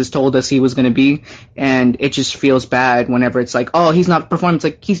office has told us he was going to be, and it just feels bad whenever it's like, oh, he's not performing. It's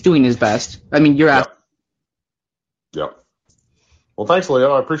like he's doing his best. I mean, you're asking. Yep. Well, thanks,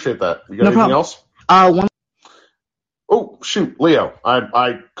 Leo. I appreciate that. You got anything problem. else? One. Oh, shoot, Leo.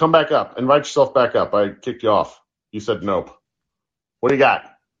 I come back up. Invite yourself back up. I kicked you off. You said nope. What do you got?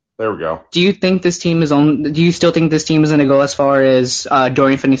 There we go. Do you think this team do you still think this team is going to go as far as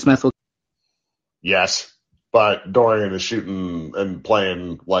Dorian Finney-Smith will? Yes, but Dorian is shooting and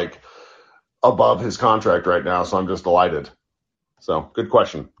playing like above his contract right now, so I'm just delighted. So, good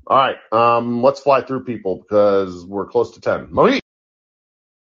question. All right, let's fly through people because we're close to 10. Mohit,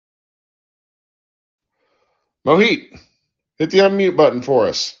 hit the unmute button for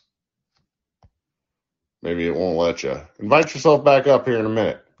us. Maybe it won't let you. Invite yourself back up here in a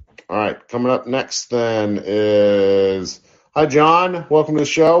minute. All right, coming up next then is... Hi, John. Welcome to the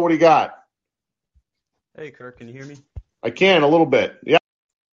show. What do you got? Hey, Kirk, can you hear me? I can, a little bit. Yeah.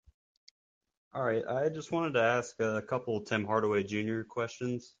 All right, I just wanted to ask a couple Tim Hardaway Jr.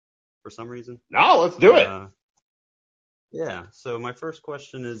 questions for some reason. No, let's do it. Yeah, so my first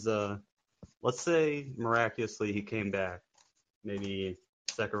question is, let's say miraculously he came back, maybe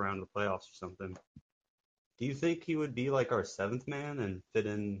second round of the playoffs or something. Do you think he would be like our 7th man and fit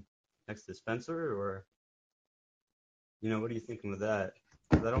in next to Spencer? Or, what are you thinking with that?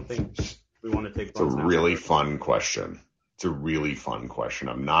 Because I don't think we want to take... It's a really fun question.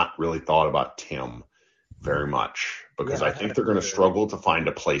 I've not really thought about Tim very much because I think they're going to struggle to find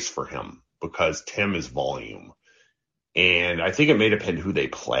a place for him because Tim is volume. And I think it may depend who they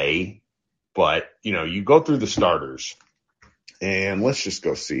play. But, you go through the starters. And let's just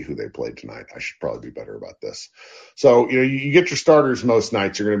go see who they played tonight. I should probably be better about this. So, you get your starters most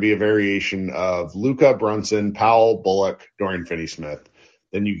nights. You're going to be a variation of Luka, Brunson, Powell, Bullock, Dorian Finney-Smith.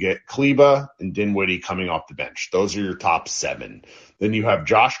 Then you get Kleba and Dinwiddie coming off the bench. Those are your top 7. Then you have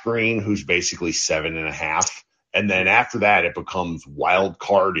Josh Green, who's basically 7.5. And then after that, it becomes wild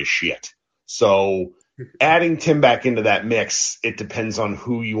card as shit. So adding Tim back into that mix, it depends on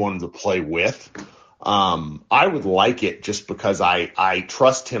who you want him to play with. I would like it just because I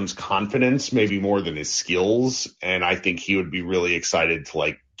trust Tim's confidence maybe more than his skills. And I think he would be really excited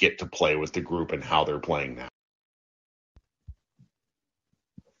to get to play with the group and how they're playing now.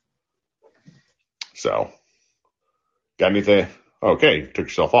 So, got anything? Okay, took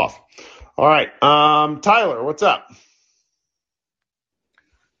yourself off. All right, Tyler, what's up?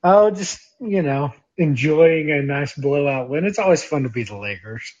 Oh, just, enjoying a nice blowout win. It's always fun to beat the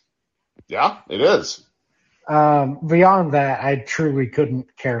Lakers. Yeah, it is. Beyond that, I truly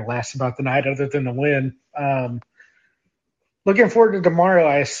couldn't care less about the night other than the win. Looking forward to tomorrow.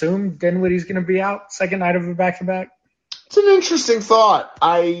 I assume Dinwiddie's going to be out second night of a back-to-back. It's an interesting thought.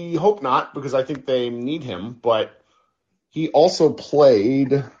 I hope not because I think they need him, but he also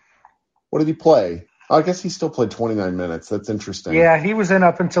played – what did he play? I guess he still played 29 minutes. That's interesting. Yeah, he was in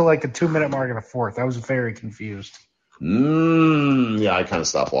up until the 2-minute mark of the fourth. I was very confused. Yeah, I kind of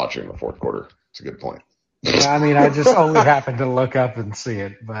stopped watching the fourth quarter. It's a good point. Yeah, I just only happened to look up and see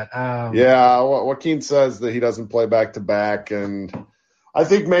it. But yeah, Joaquin says that he doesn't play back-to-back, and I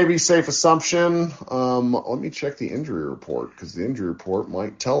think maybe safe assumption. Let me check the injury report because the injury report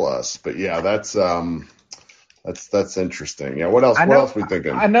might tell us. But yeah, that's interesting. Yeah, what else? What else are we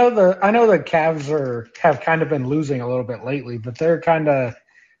thinking? I know the Cavs have kind of been losing a little bit lately, but they're kind of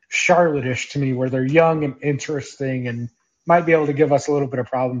Charlotte-ish to me, where they're young and interesting and might be able to give us a little bit of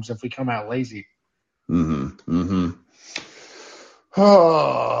problems if we come out lazy.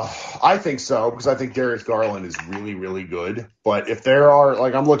 I think so, because I think Darius Garland is really, really good. But if there are,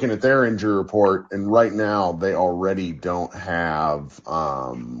 like, I'm looking at their injury report, and right now they already don't have,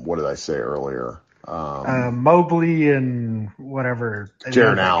 what did I say earlier? Mobley and whatever.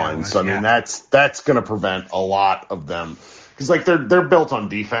 Jared Allen. So, I mean, that's going to prevent a lot of them. Because, like, they're built on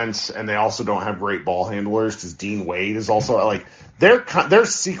defense, and they also don't have great ball handlers, because Dean Wade is also, like, they're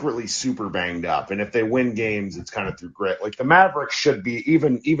secretly super banged up, and if they win games, it's kind of through grit. Like the Mavericks should be,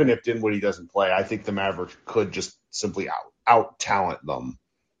 even if Dinwiddie doesn't play, I think the Mavericks could just simply out talent them.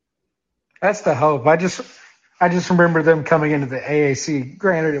 That's the hope. I just remember them coming into the AAC.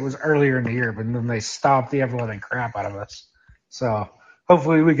 Granted, it was earlier in the year, but then they stopped the ever-living crap out of us. So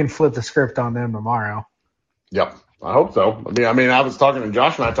hopefully we can flip the script on them tomorrow. Yep. I hope so. I mean, I was talking to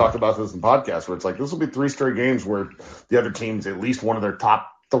Josh, and I talked about this in podcasts where it's like, this will be 3 straight games where the other teams, at least one of their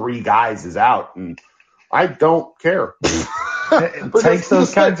top 3 guys is out, and I don't care. It takes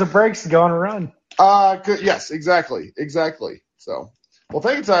those kinds of breaks to go on a run. Yes, exactly. So, well,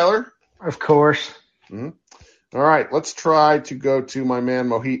 thank you, Tyler. Of course. Mm-hmm. All right, let's try to go to my man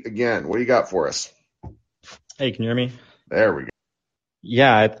Mohit again. What do you got for us? Hey, can you hear me? There we go.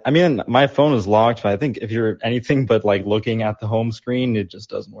 Yeah, I mean, my phone is locked, but I think if you're anything but like looking at the home screen, it just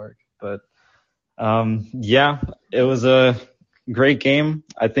doesn't work. But yeah, it was a great game.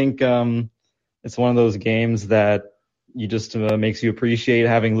 I think it's one of those games that you just makes you appreciate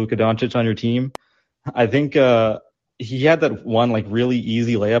having Luka Doncic on your team. I think he had that one like really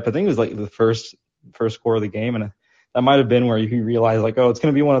easy layup. I think it was like the first score of the game, and that might have been where you realize like, oh, it's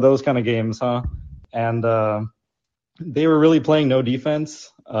going to be one of those kind of games, huh? And they were really playing no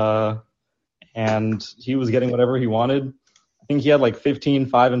defense, and he was getting whatever he wanted. I think he had like 15,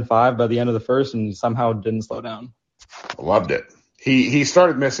 5 and 5 by the end of the first, and somehow didn't slow down. Loved it. He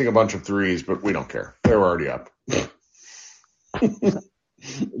started missing a bunch of threes, but we don't care. They were already up.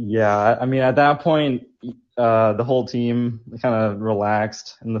 Yeah, I mean, at that point, the whole team kind of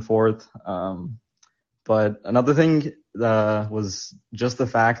relaxed in the fourth. But another thing was just the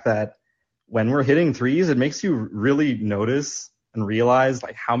fact that when we're hitting threes, it makes you really notice and realize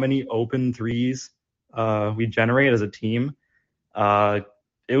like how many open threes we generate as a team. It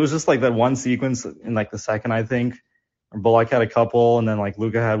was just like that one sequence in like the second, I think, where Bullock had a couple, and then like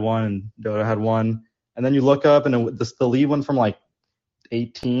Luka had one and Dota had one, and then you look up and the lead went from like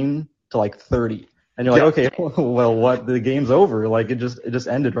 18 to like 30, and you're like, okay, well, what? The game's over. Like it just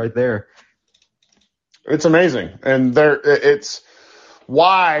ended right there. It's amazing, and it's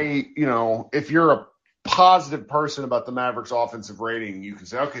why, if you're a positive person about the Mavericks offensive rating, you can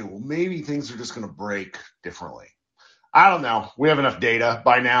say, okay, well, maybe things are just going to break differently. I don't know. We have enough data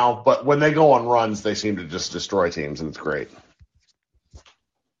by now, but when they go on runs, they seem to just destroy teams, and it's great.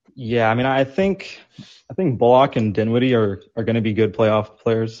 Yeah, I mean, I think Bullock and Dinwiddie are going to be good playoff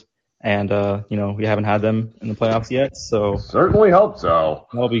players, and we haven't had them in the playoffs yet, so certainly hope so.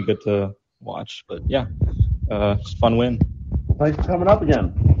 That'll be good to watch. But yeah, just fun win. Thanks for coming up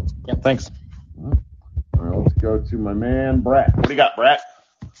again. Yeah, thanks. All right, let's go to my man Brett. What do you got, Brett?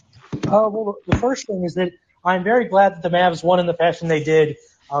 Well, the first thing is that I'm very glad that the Mavs won in the fashion they did,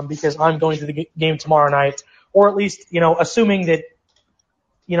 because I'm going to the game tomorrow night, or at least, assuming that,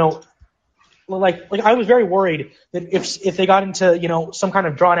 like I was very worried that if they got into, some kind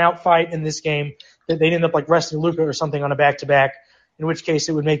of drawn out fight in this game, that they'd end up like resting Luka or something on a back-to-back, in which case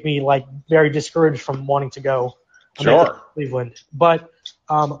it would make me like very discouraged from wanting to go. Sure. Cleveland. But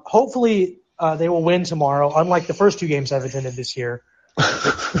hopefully they will win tomorrow, unlike the first 2 games I've attended this year.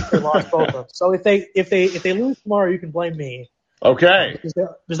 They lost both of them. So if they lose tomorrow, you can blame me. Okay. Because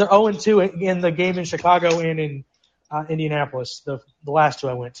they're 0-2 in the game in Chicago and in Indianapolis, the last 2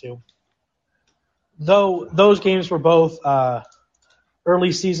 I went to. Though those games were both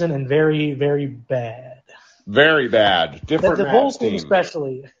early season and very, very bad. Very bad. Different the Bulls team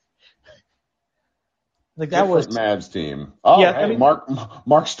especially. Like that different was Mavs team. Oh, yeah, hey, I mean,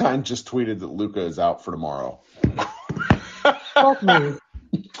 Mark Stein just tweeted that Luka is out for tomorrow. Fuck me.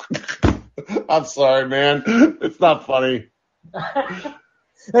 I'm sorry, man. It's not funny.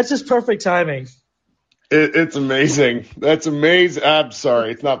 That's just perfect timing. It's amazing. That's amazing. I'm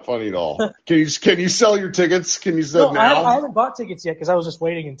sorry. It's not funny at all. Can you sell your tickets? Can you sell now? I haven't bought tickets yet because I was just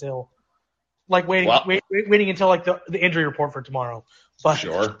waiting until waiting until like the injury report for tomorrow. But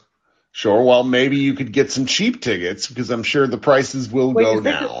Sure. Well, maybe you could get some cheap tickets because I'm sure the prices will go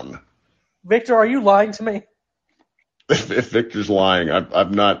down. Victor, are you lying to me? If Victor's lying,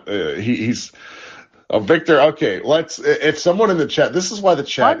 I'm not. He's Victor. Okay, if someone in the chat. This is why the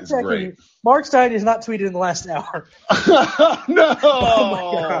chat is great. Mark Stein is not tweeted in the last hour. No, oh my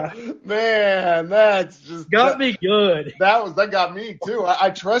God, man, that's just got me good. That got me too. I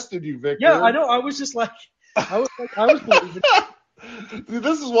trusted you, Victor. Yeah, I know. I was believing.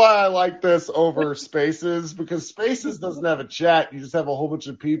 This is why I like this over Spaces, because Spaces doesn't have a chat. You just have a whole bunch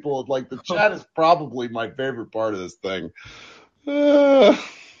of people. Like, the chat is probably my favorite part of this thing.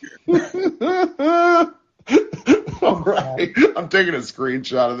 All right. I'm taking a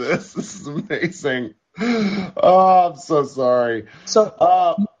screenshot of this. This is amazing. Oh, I'm so sorry.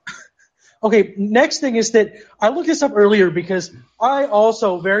 So, okay, next thing is that I looked this up earlier because I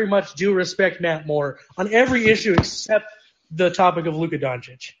also very much do respect Matt Moore on every issue except the topic of Luka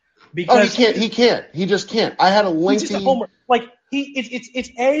Doncic. Because he can't. He just can't. I had a lengthy. He's just a homer. Like,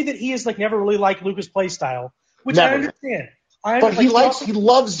 it's A, that he is like never really liked Luka's play style, which I understand. But he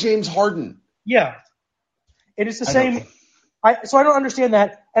loves James Harden. Yeah. And it's the same. So I don't understand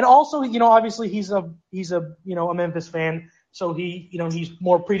that. And also, obviously he's a Memphis fan. So he's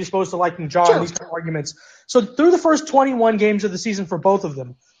more predisposed to liking Ja and these kind of arguments. So through the first 21 games of the season for both of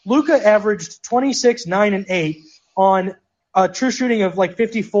them, Luka averaged 26, 9, and 8 on a true shooting of like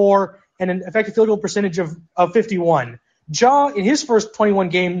 54 and an effective field goal percentage of 51. Ja, in his first 21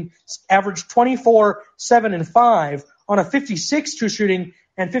 games, averaged 24, 7, and 5 on a 56 true shooting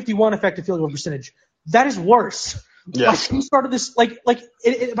and 51 effective field goal percentage. That is worse. Yeah. He started this but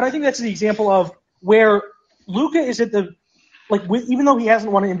I think that's the example of where Luka is at the even though he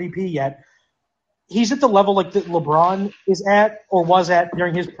hasn't won an MVP yet, he's at the level like that LeBron is at or was at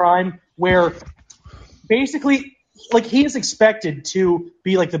during his prime, where basically he is expected to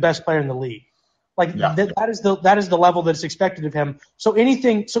be like the best player in the league. That is the level that's expected of him. So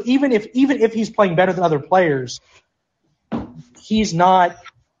even if he's playing better than other players, he's not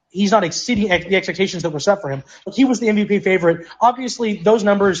exceeding the expectations that were set for him. He was the MVP favorite. Obviously, those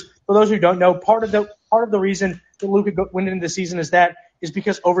numbers, for those who don't know, part of the reason that Luka went into the season is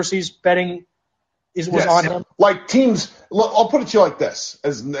because overseas betting was on him. Like teams, I'll put it to you like this,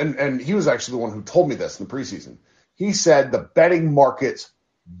 and he was actually the one who told me this in the preseason. He said the betting markets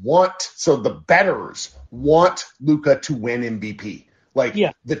the bettors want Luka to win MVP.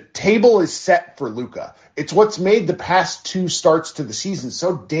 The table is set for Luka. It's what's made the past 2 starts to the season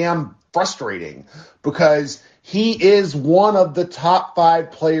so damn frustrating, because he is one of the top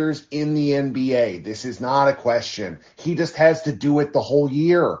 5 players in the NBA. This is not a question. He just has to do it the whole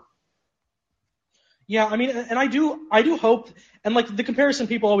year. Yeah, I mean, and I do hope, and the comparison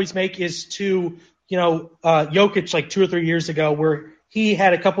people always make is to, Jokic 2 or 3 years ago, where he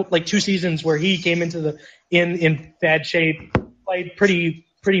had a couple 2 seasons where he came into in bad shape, played pretty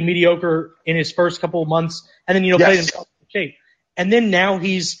mediocre in his first couple of months, and then played in shape, and then now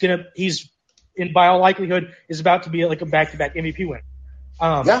he's by all likelihood is about to be a back-to-back MVP win.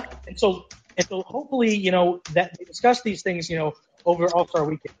 And so hopefully that they discuss these things over All-Star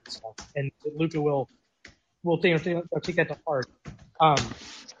Weekend and stuff, and Luka will take that to heart.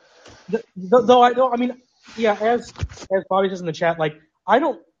 Though I mean, as Bobby says in the chat, I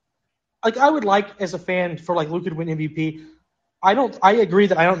would like as a fan for Luka to win MVP. I agree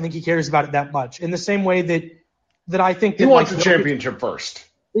that I don't think he cares about it that much. In the same way that I think that he wants the championship first.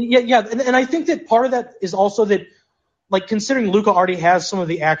 Yeah, and I think that part of that is also that considering Luka already has some of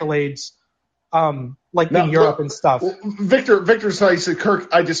the accolades in Europe and stuff. Victor said, Kirk,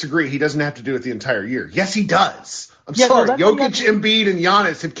 I disagree. He doesn't have to do it the entire year. Yes, he does. I'm sorry. Jokic, Embiid, and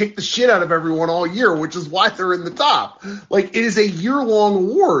Giannis have kicked the shit out of everyone all year, which is why they're in the top. It is a year-long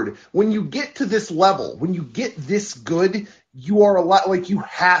award. When you get to this level, when you get this good, you are a lot you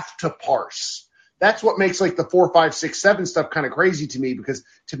have to parse. That's what makes the 4, 5, 6, 7 stuff kind of crazy to me, because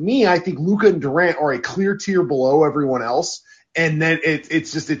to me, I think Luka and Durant are a clear tier below everyone else, and then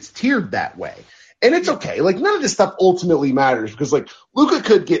it's tiered that way. And it's okay. None of this stuff ultimately matters, because Luka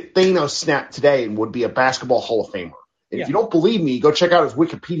could get Thanos snapped today and would be a basketball Hall of Famer. And if you don't believe me, go check out his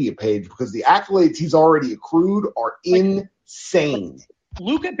Wikipedia page, because the accolades he's already accrued are insane.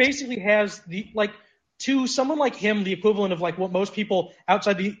 Luka basically has to someone like him, the equivalent of what most people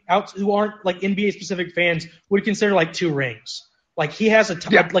who aren't NBA specific fans would consider 2 rings. He has a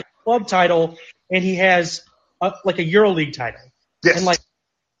club title, and he has a EuroLeague title. Yes.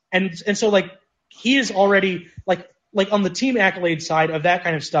 And so he is already on the team accolade side of that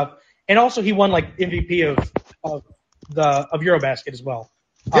kind of stuff, and also he won MVP of Eurobasket as well.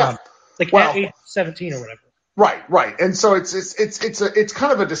 Yeah. At age 17 or whatever. Right. And so it's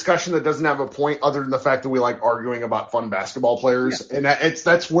kind of a discussion that doesn't have a point other than the fact that we like arguing about fun basketball players. Yeah. And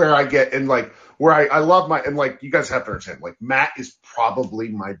that's where I get, and where I love you guys have to understand, Matt is probably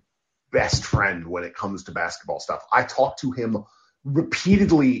my best friend when it comes to basketball stuff. I talk to him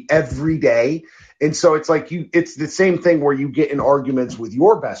repeatedly every day. And so it's like it's the same thing where you get in arguments with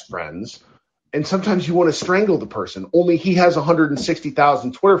your best friends, and sometimes you want to strangle the person. Only he has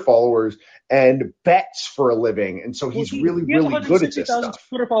 160,000 Twitter followers and bets for a living, and so he's really good at this stuff.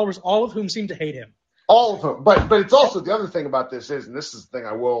 Twitter followers, all of whom seem to hate him. All of them. But it's also the other thing about this is, and this is the thing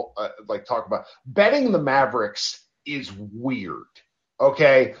I will talk about, betting the Mavericks is weird,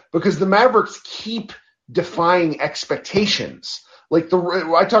 okay? Because the Mavericks keep defying expectations.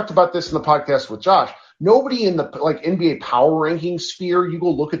 I talked about this in the podcast with Josh. Nobody in the NBA power ranking sphere, you go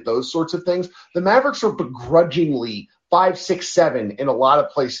look at those sorts of things. The Mavericks are begrudgingly 5, 6, 7 in a lot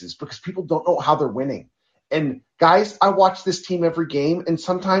of places because people don't know how they're winning. And guys, I watch this team every game, and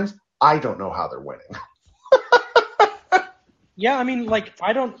sometimes I don't know how they're winning. Yeah, I mean,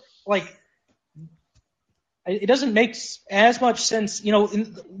 it doesn't make as much sense. In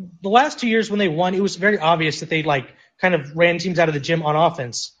the last 2 years when they won, it was very obvious that they kind of ran teams out of the gym on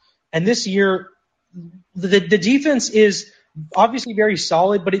offense. And this year, the defense is obviously very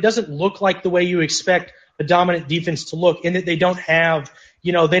solid, but it doesn't look like the way you expect a dominant defense to look, in that they don't have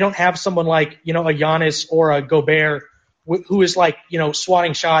someone like, a Giannis or a Gobert who is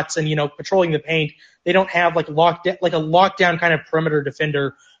swatting shots and, patrolling the paint. They don't have a lockdown kind of perimeter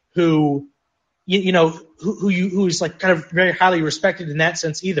defender who is kind of very highly respected in that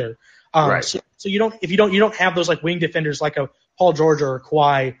sense either. Right. So you don't have those wing defenders like a Paul George or a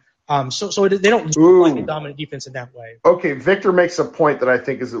Kawhi. So they don't look like a dominant defense in that way. Okay, Victor makes a point that I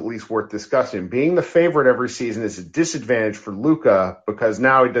think is at least worth discussing. Being the favorite every season is a disadvantage for Luka because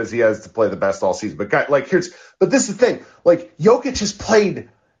now he has to play the best all season. But this is the thing. Jokic has played.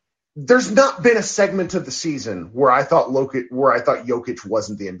 There's not been a segment of the season where I thought Jokic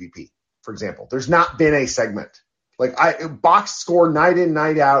wasn't the MVP. For example, there's not been a segment. Box score night in,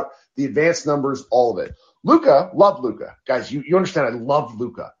 night out, the advanced numbers, all of it. Love Luka. Guys, you understand I love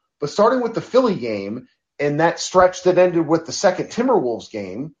Luka. But starting with the Philly game and that stretch that ended with the second Timberwolves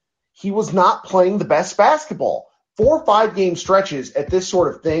game, he was not playing the best basketball. 4 or 5 game stretches at this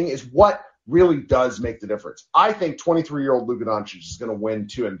sort of thing is what really does make the difference. I think 23-year-old Luka Doncic is going to win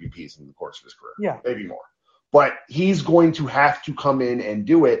 2 MVPs in the course of his career. Yeah. Maybe more. But he's going to have to come in and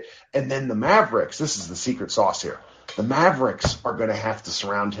do it. And then the Mavericks, this is the secret sauce here. The Mavericks are going to have to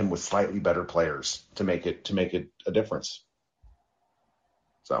surround him with slightly better players to make it a difference.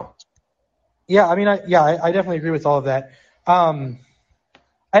 So, yeah, I mean, I definitely agree with all of that. I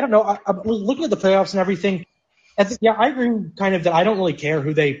don't know. I'm looking at the playoffs and everything. I agree kind of that I don't really care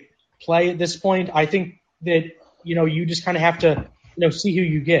who they play at this point. I think that, you just kind of have to, see who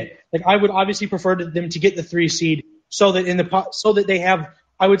you get. I would obviously prefer them to get the 3 seed so that they have,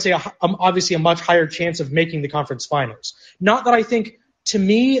 I would say, obviously a much higher chance of making the conference finals. Not that I think, to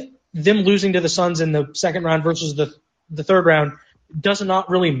me, them losing to the Suns in the second round versus the third round does not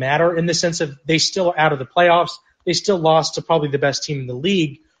really matter in the sense of they still are out of the playoffs. They still lost to probably the best team in the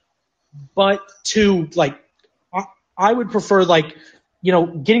league. But I would prefer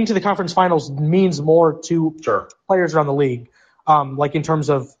getting to the conference finals means more to players around the league. In terms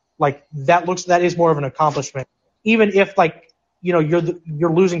of that is more of an accomplishment, even if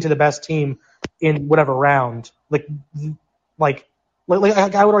you're losing to the best team in whatever round. I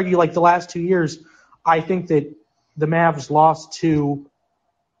would argue the last 2 years, I think that the Mavs lost to.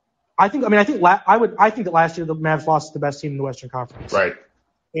 I think that last year the Mavs lost to the best team in the Western Conference. Right.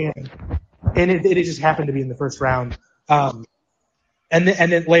 And it just happened to be in the first round. And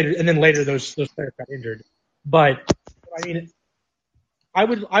then later those players got injured. But I mean, I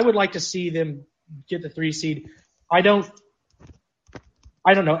would like to see them get the 3 seed. I don't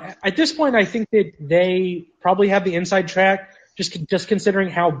know. At this point, I think that they probably have the inside track, just considering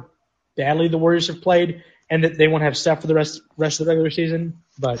how badly the Warriors have played, and that they won't have Steph for the rest of the regular season.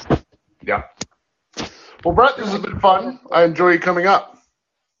 But yeah. Well, Brett, this has been fun. I enjoy you coming up.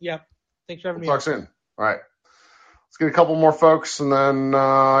 Yeah. Thanks for having me. Talk soon. All right. Let's get a couple more folks, and then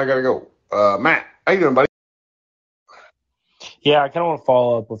I got to go. Matt, how you doing, buddy? Yeah, I kind of want to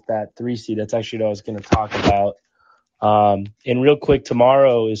follow up with that 3 seed. That's actually what I was going to talk about. And real quick,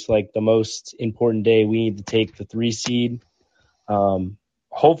 tomorrow is the most important day. We need to take the 3 seed.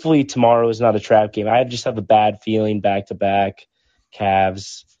 Hopefully tomorrow is not a trap game. I just have a bad feeling back-to-back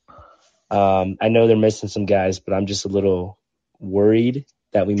Cavs. I know they're missing some guys, but I'm just a little worried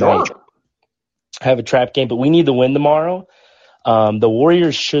that we might have a trap game. But we need to win tomorrow. The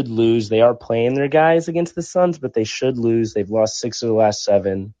Warriors should lose. They are playing their guys against the Suns, but they should lose. They've lost 6 of the last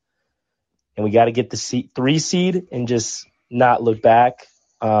 7. And we got to get the 3 seed and just not look back.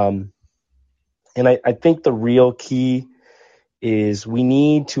 And I think the real key is we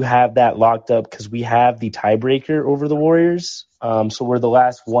need to have that locked up because we have the tiebreaker over the Warriors. So we're the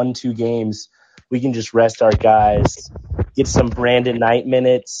last 1-2 games, we can just rest our guys, get some Brandon Knight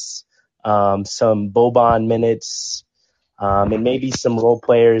minutes, some Boban minutes, and maybe some role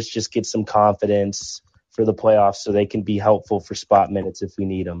players just get some confidence for the playoffs so they can be helpful for spot minutes if we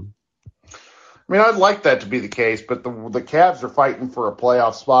need them. I mean, I'd like that to be the case, but the Cavs are fighting for a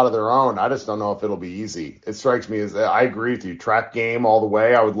playoff spot of their own. I just don't know if it'll be easy. It strikes me as, I agree with you, trap game all the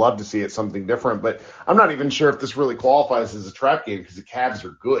way. I would love to see it something different, but I'm not even sure if this really qualifies as a trap game because the Cavs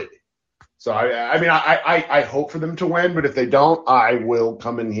are good. So, I hope for them to win, but if they don't, I will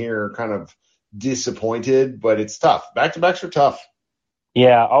come in here kind of disappointed, but it's tough. Back-to-backs are tough.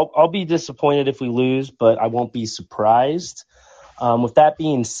 Yeah, I'll be disappointed if we lose, but I won't be surprised. With that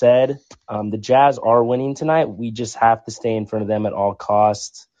being said, the Jazz are winning tonight. We just have to stay in front of them at all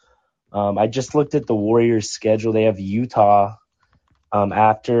costs. I just looked at the Warriors' schedule. They have Utah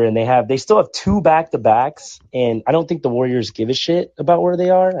after, and they still have 2 back-to-backs. And I don't think the Warriors give a shit about where they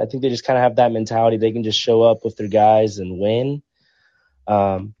are. I think they just kind of have that mentality. They can just show up with their guys and win.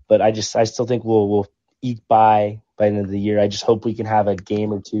 But I still think we'll eke by the end of the year. I just hope we can have a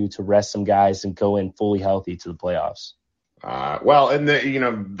game or two to rest some guys and go in fully healthy to the playoffs. And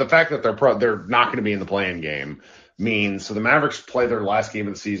the fact that they're not going to be in the play-in game means so the Mavericks play their last game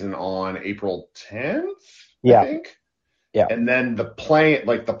of the season on April 10th, I think. Yeah. And then the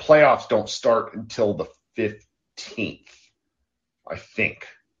playoffs don't start until the 15th, I think.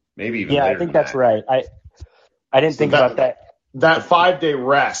 Maybe even later. I think that's right. I didn't think about that. That 5-day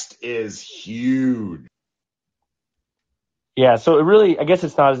rest is huge. Yeah, so I guess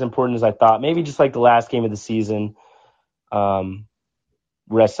it's not as important as I thought. Maybe just like the last game of the season.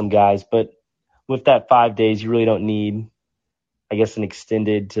 Rest some guys, but with that 5 days, you really don't need, I guess, an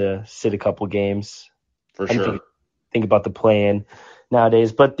extended to sit a couple games. For sure. Think about the play-in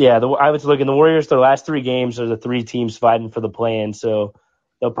nowadays. But yeah, I was looking, the Warriors, their last 3 games are the 3 teams fighting for the play-in, so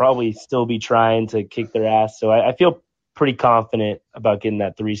they'll probably still be trying to kick their ass. So I feel pretty confident about getting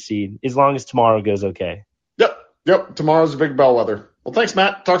that 3 seed as long as tomorrow goes okay. Yep. Tomorrow's a big bellwether. Well, thanks,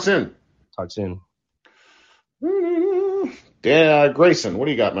 Matt. Talk soon. Yeah, Grayson, what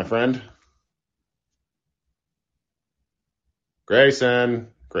do you got, my friend? Grayson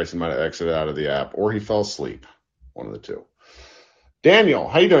might have exited out of the app, or he fell asleep. One of the two. Daniel,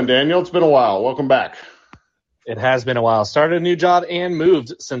 how you doing, Daniel? It's been a while. Welcome back. It has been a while. Started a new job and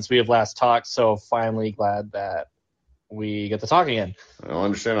moved since we have last talked, so finally glad that we get to talk again. I don't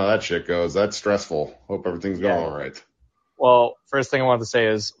understand how that shit goes. That's stressful. Hope everything's going all right. Well, first thing I wanted to say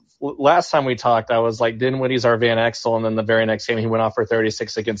is, last time we talked, I was like, Dinwiddie's our Van Exel, and then the very next game he went off for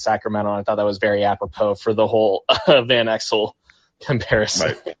 36 against Sacramento, and I thought that was very apropos for the whole Van Exel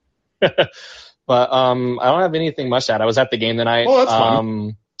comparison. Right. But I don't have anything much to add. I was at the game tonight. Oh, that's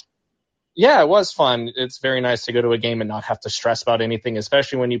fun. Yeah, it was fun. It's very nice to go to a game and not have to stress about anything,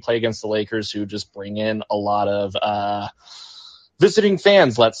 especially when you play against the Lakers, who just bring in a lot of visiting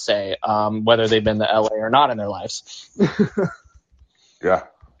fans, let's say, whether they've been to LA or not in their lives. Yeah.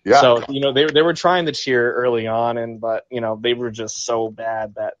 So, they were trying to cheer early on, but they were just so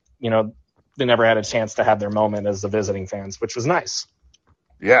bad that, they never had a chance to have their moment as the visiting fans, which was nice.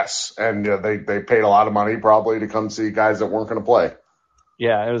 Yes, and they paid a lot of money probably to come see guys that weren't going to play.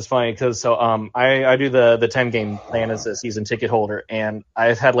 Yeah, it was funny because I do the 10-game plan as a season ticket holder, and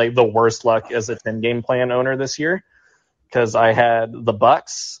I've had like the worst luck as a 10-game plan owner this year because I had the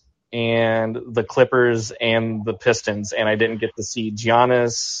Bucks and the Clippers and the Pistons, and I didn't get to see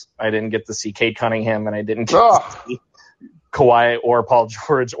Giannis, I didn't get to see Cade Cunningham, and I didn't get to see Kawhi or Paul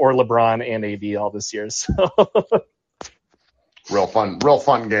George or LeBron and AD all this year. So real fun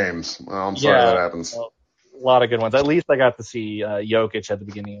games. Well, I'm sorry that happens. A lot of good ones. At least I got to see Jokic at the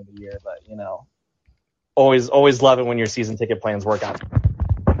beginning of the year, but always love it when your season ticket plans work out.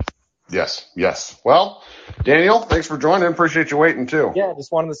 Yes. Well, Daniel, thanks for joining. Appreciate you waiting too. Yeah,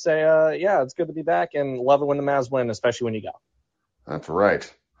 just wanted to say, it's good to be back and love it when the Mavs win, especially when you go. That's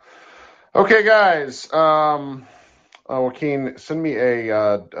right. Okay, guys. Joaquin, send me a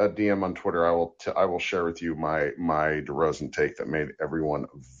DM on Twitter. I will share with you my DeRozan take that made everyone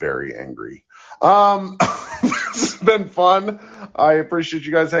very angry. This has been fun. I appreciate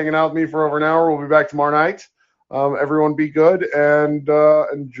you guys hanging out with me for over an hour. We'll be back tomorrow night. Everyone be good and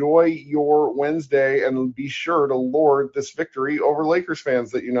enjoy your Wednesday, and be sure to lord this victory over Lakers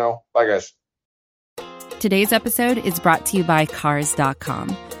fans that you know. Bye, guys. Today's episode is brought to you by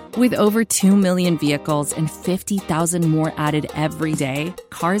Cars.com. With over 2 million vehicles and 50,000 more added every day,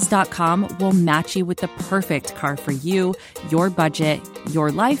 Cars.com will match you with the perfect car for you, your budget,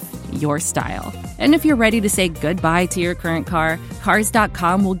 your life, your style. And if you're ready to say goodbye to your current car,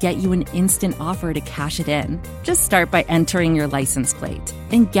 Cars.com will get you an instant offer to cash it in. Just start by entering your license plate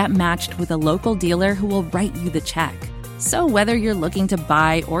and get matched with a local dealer who will write you the check. So whether you're looking to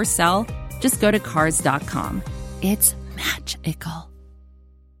buy or sell, just go to Cars.com. It's magical.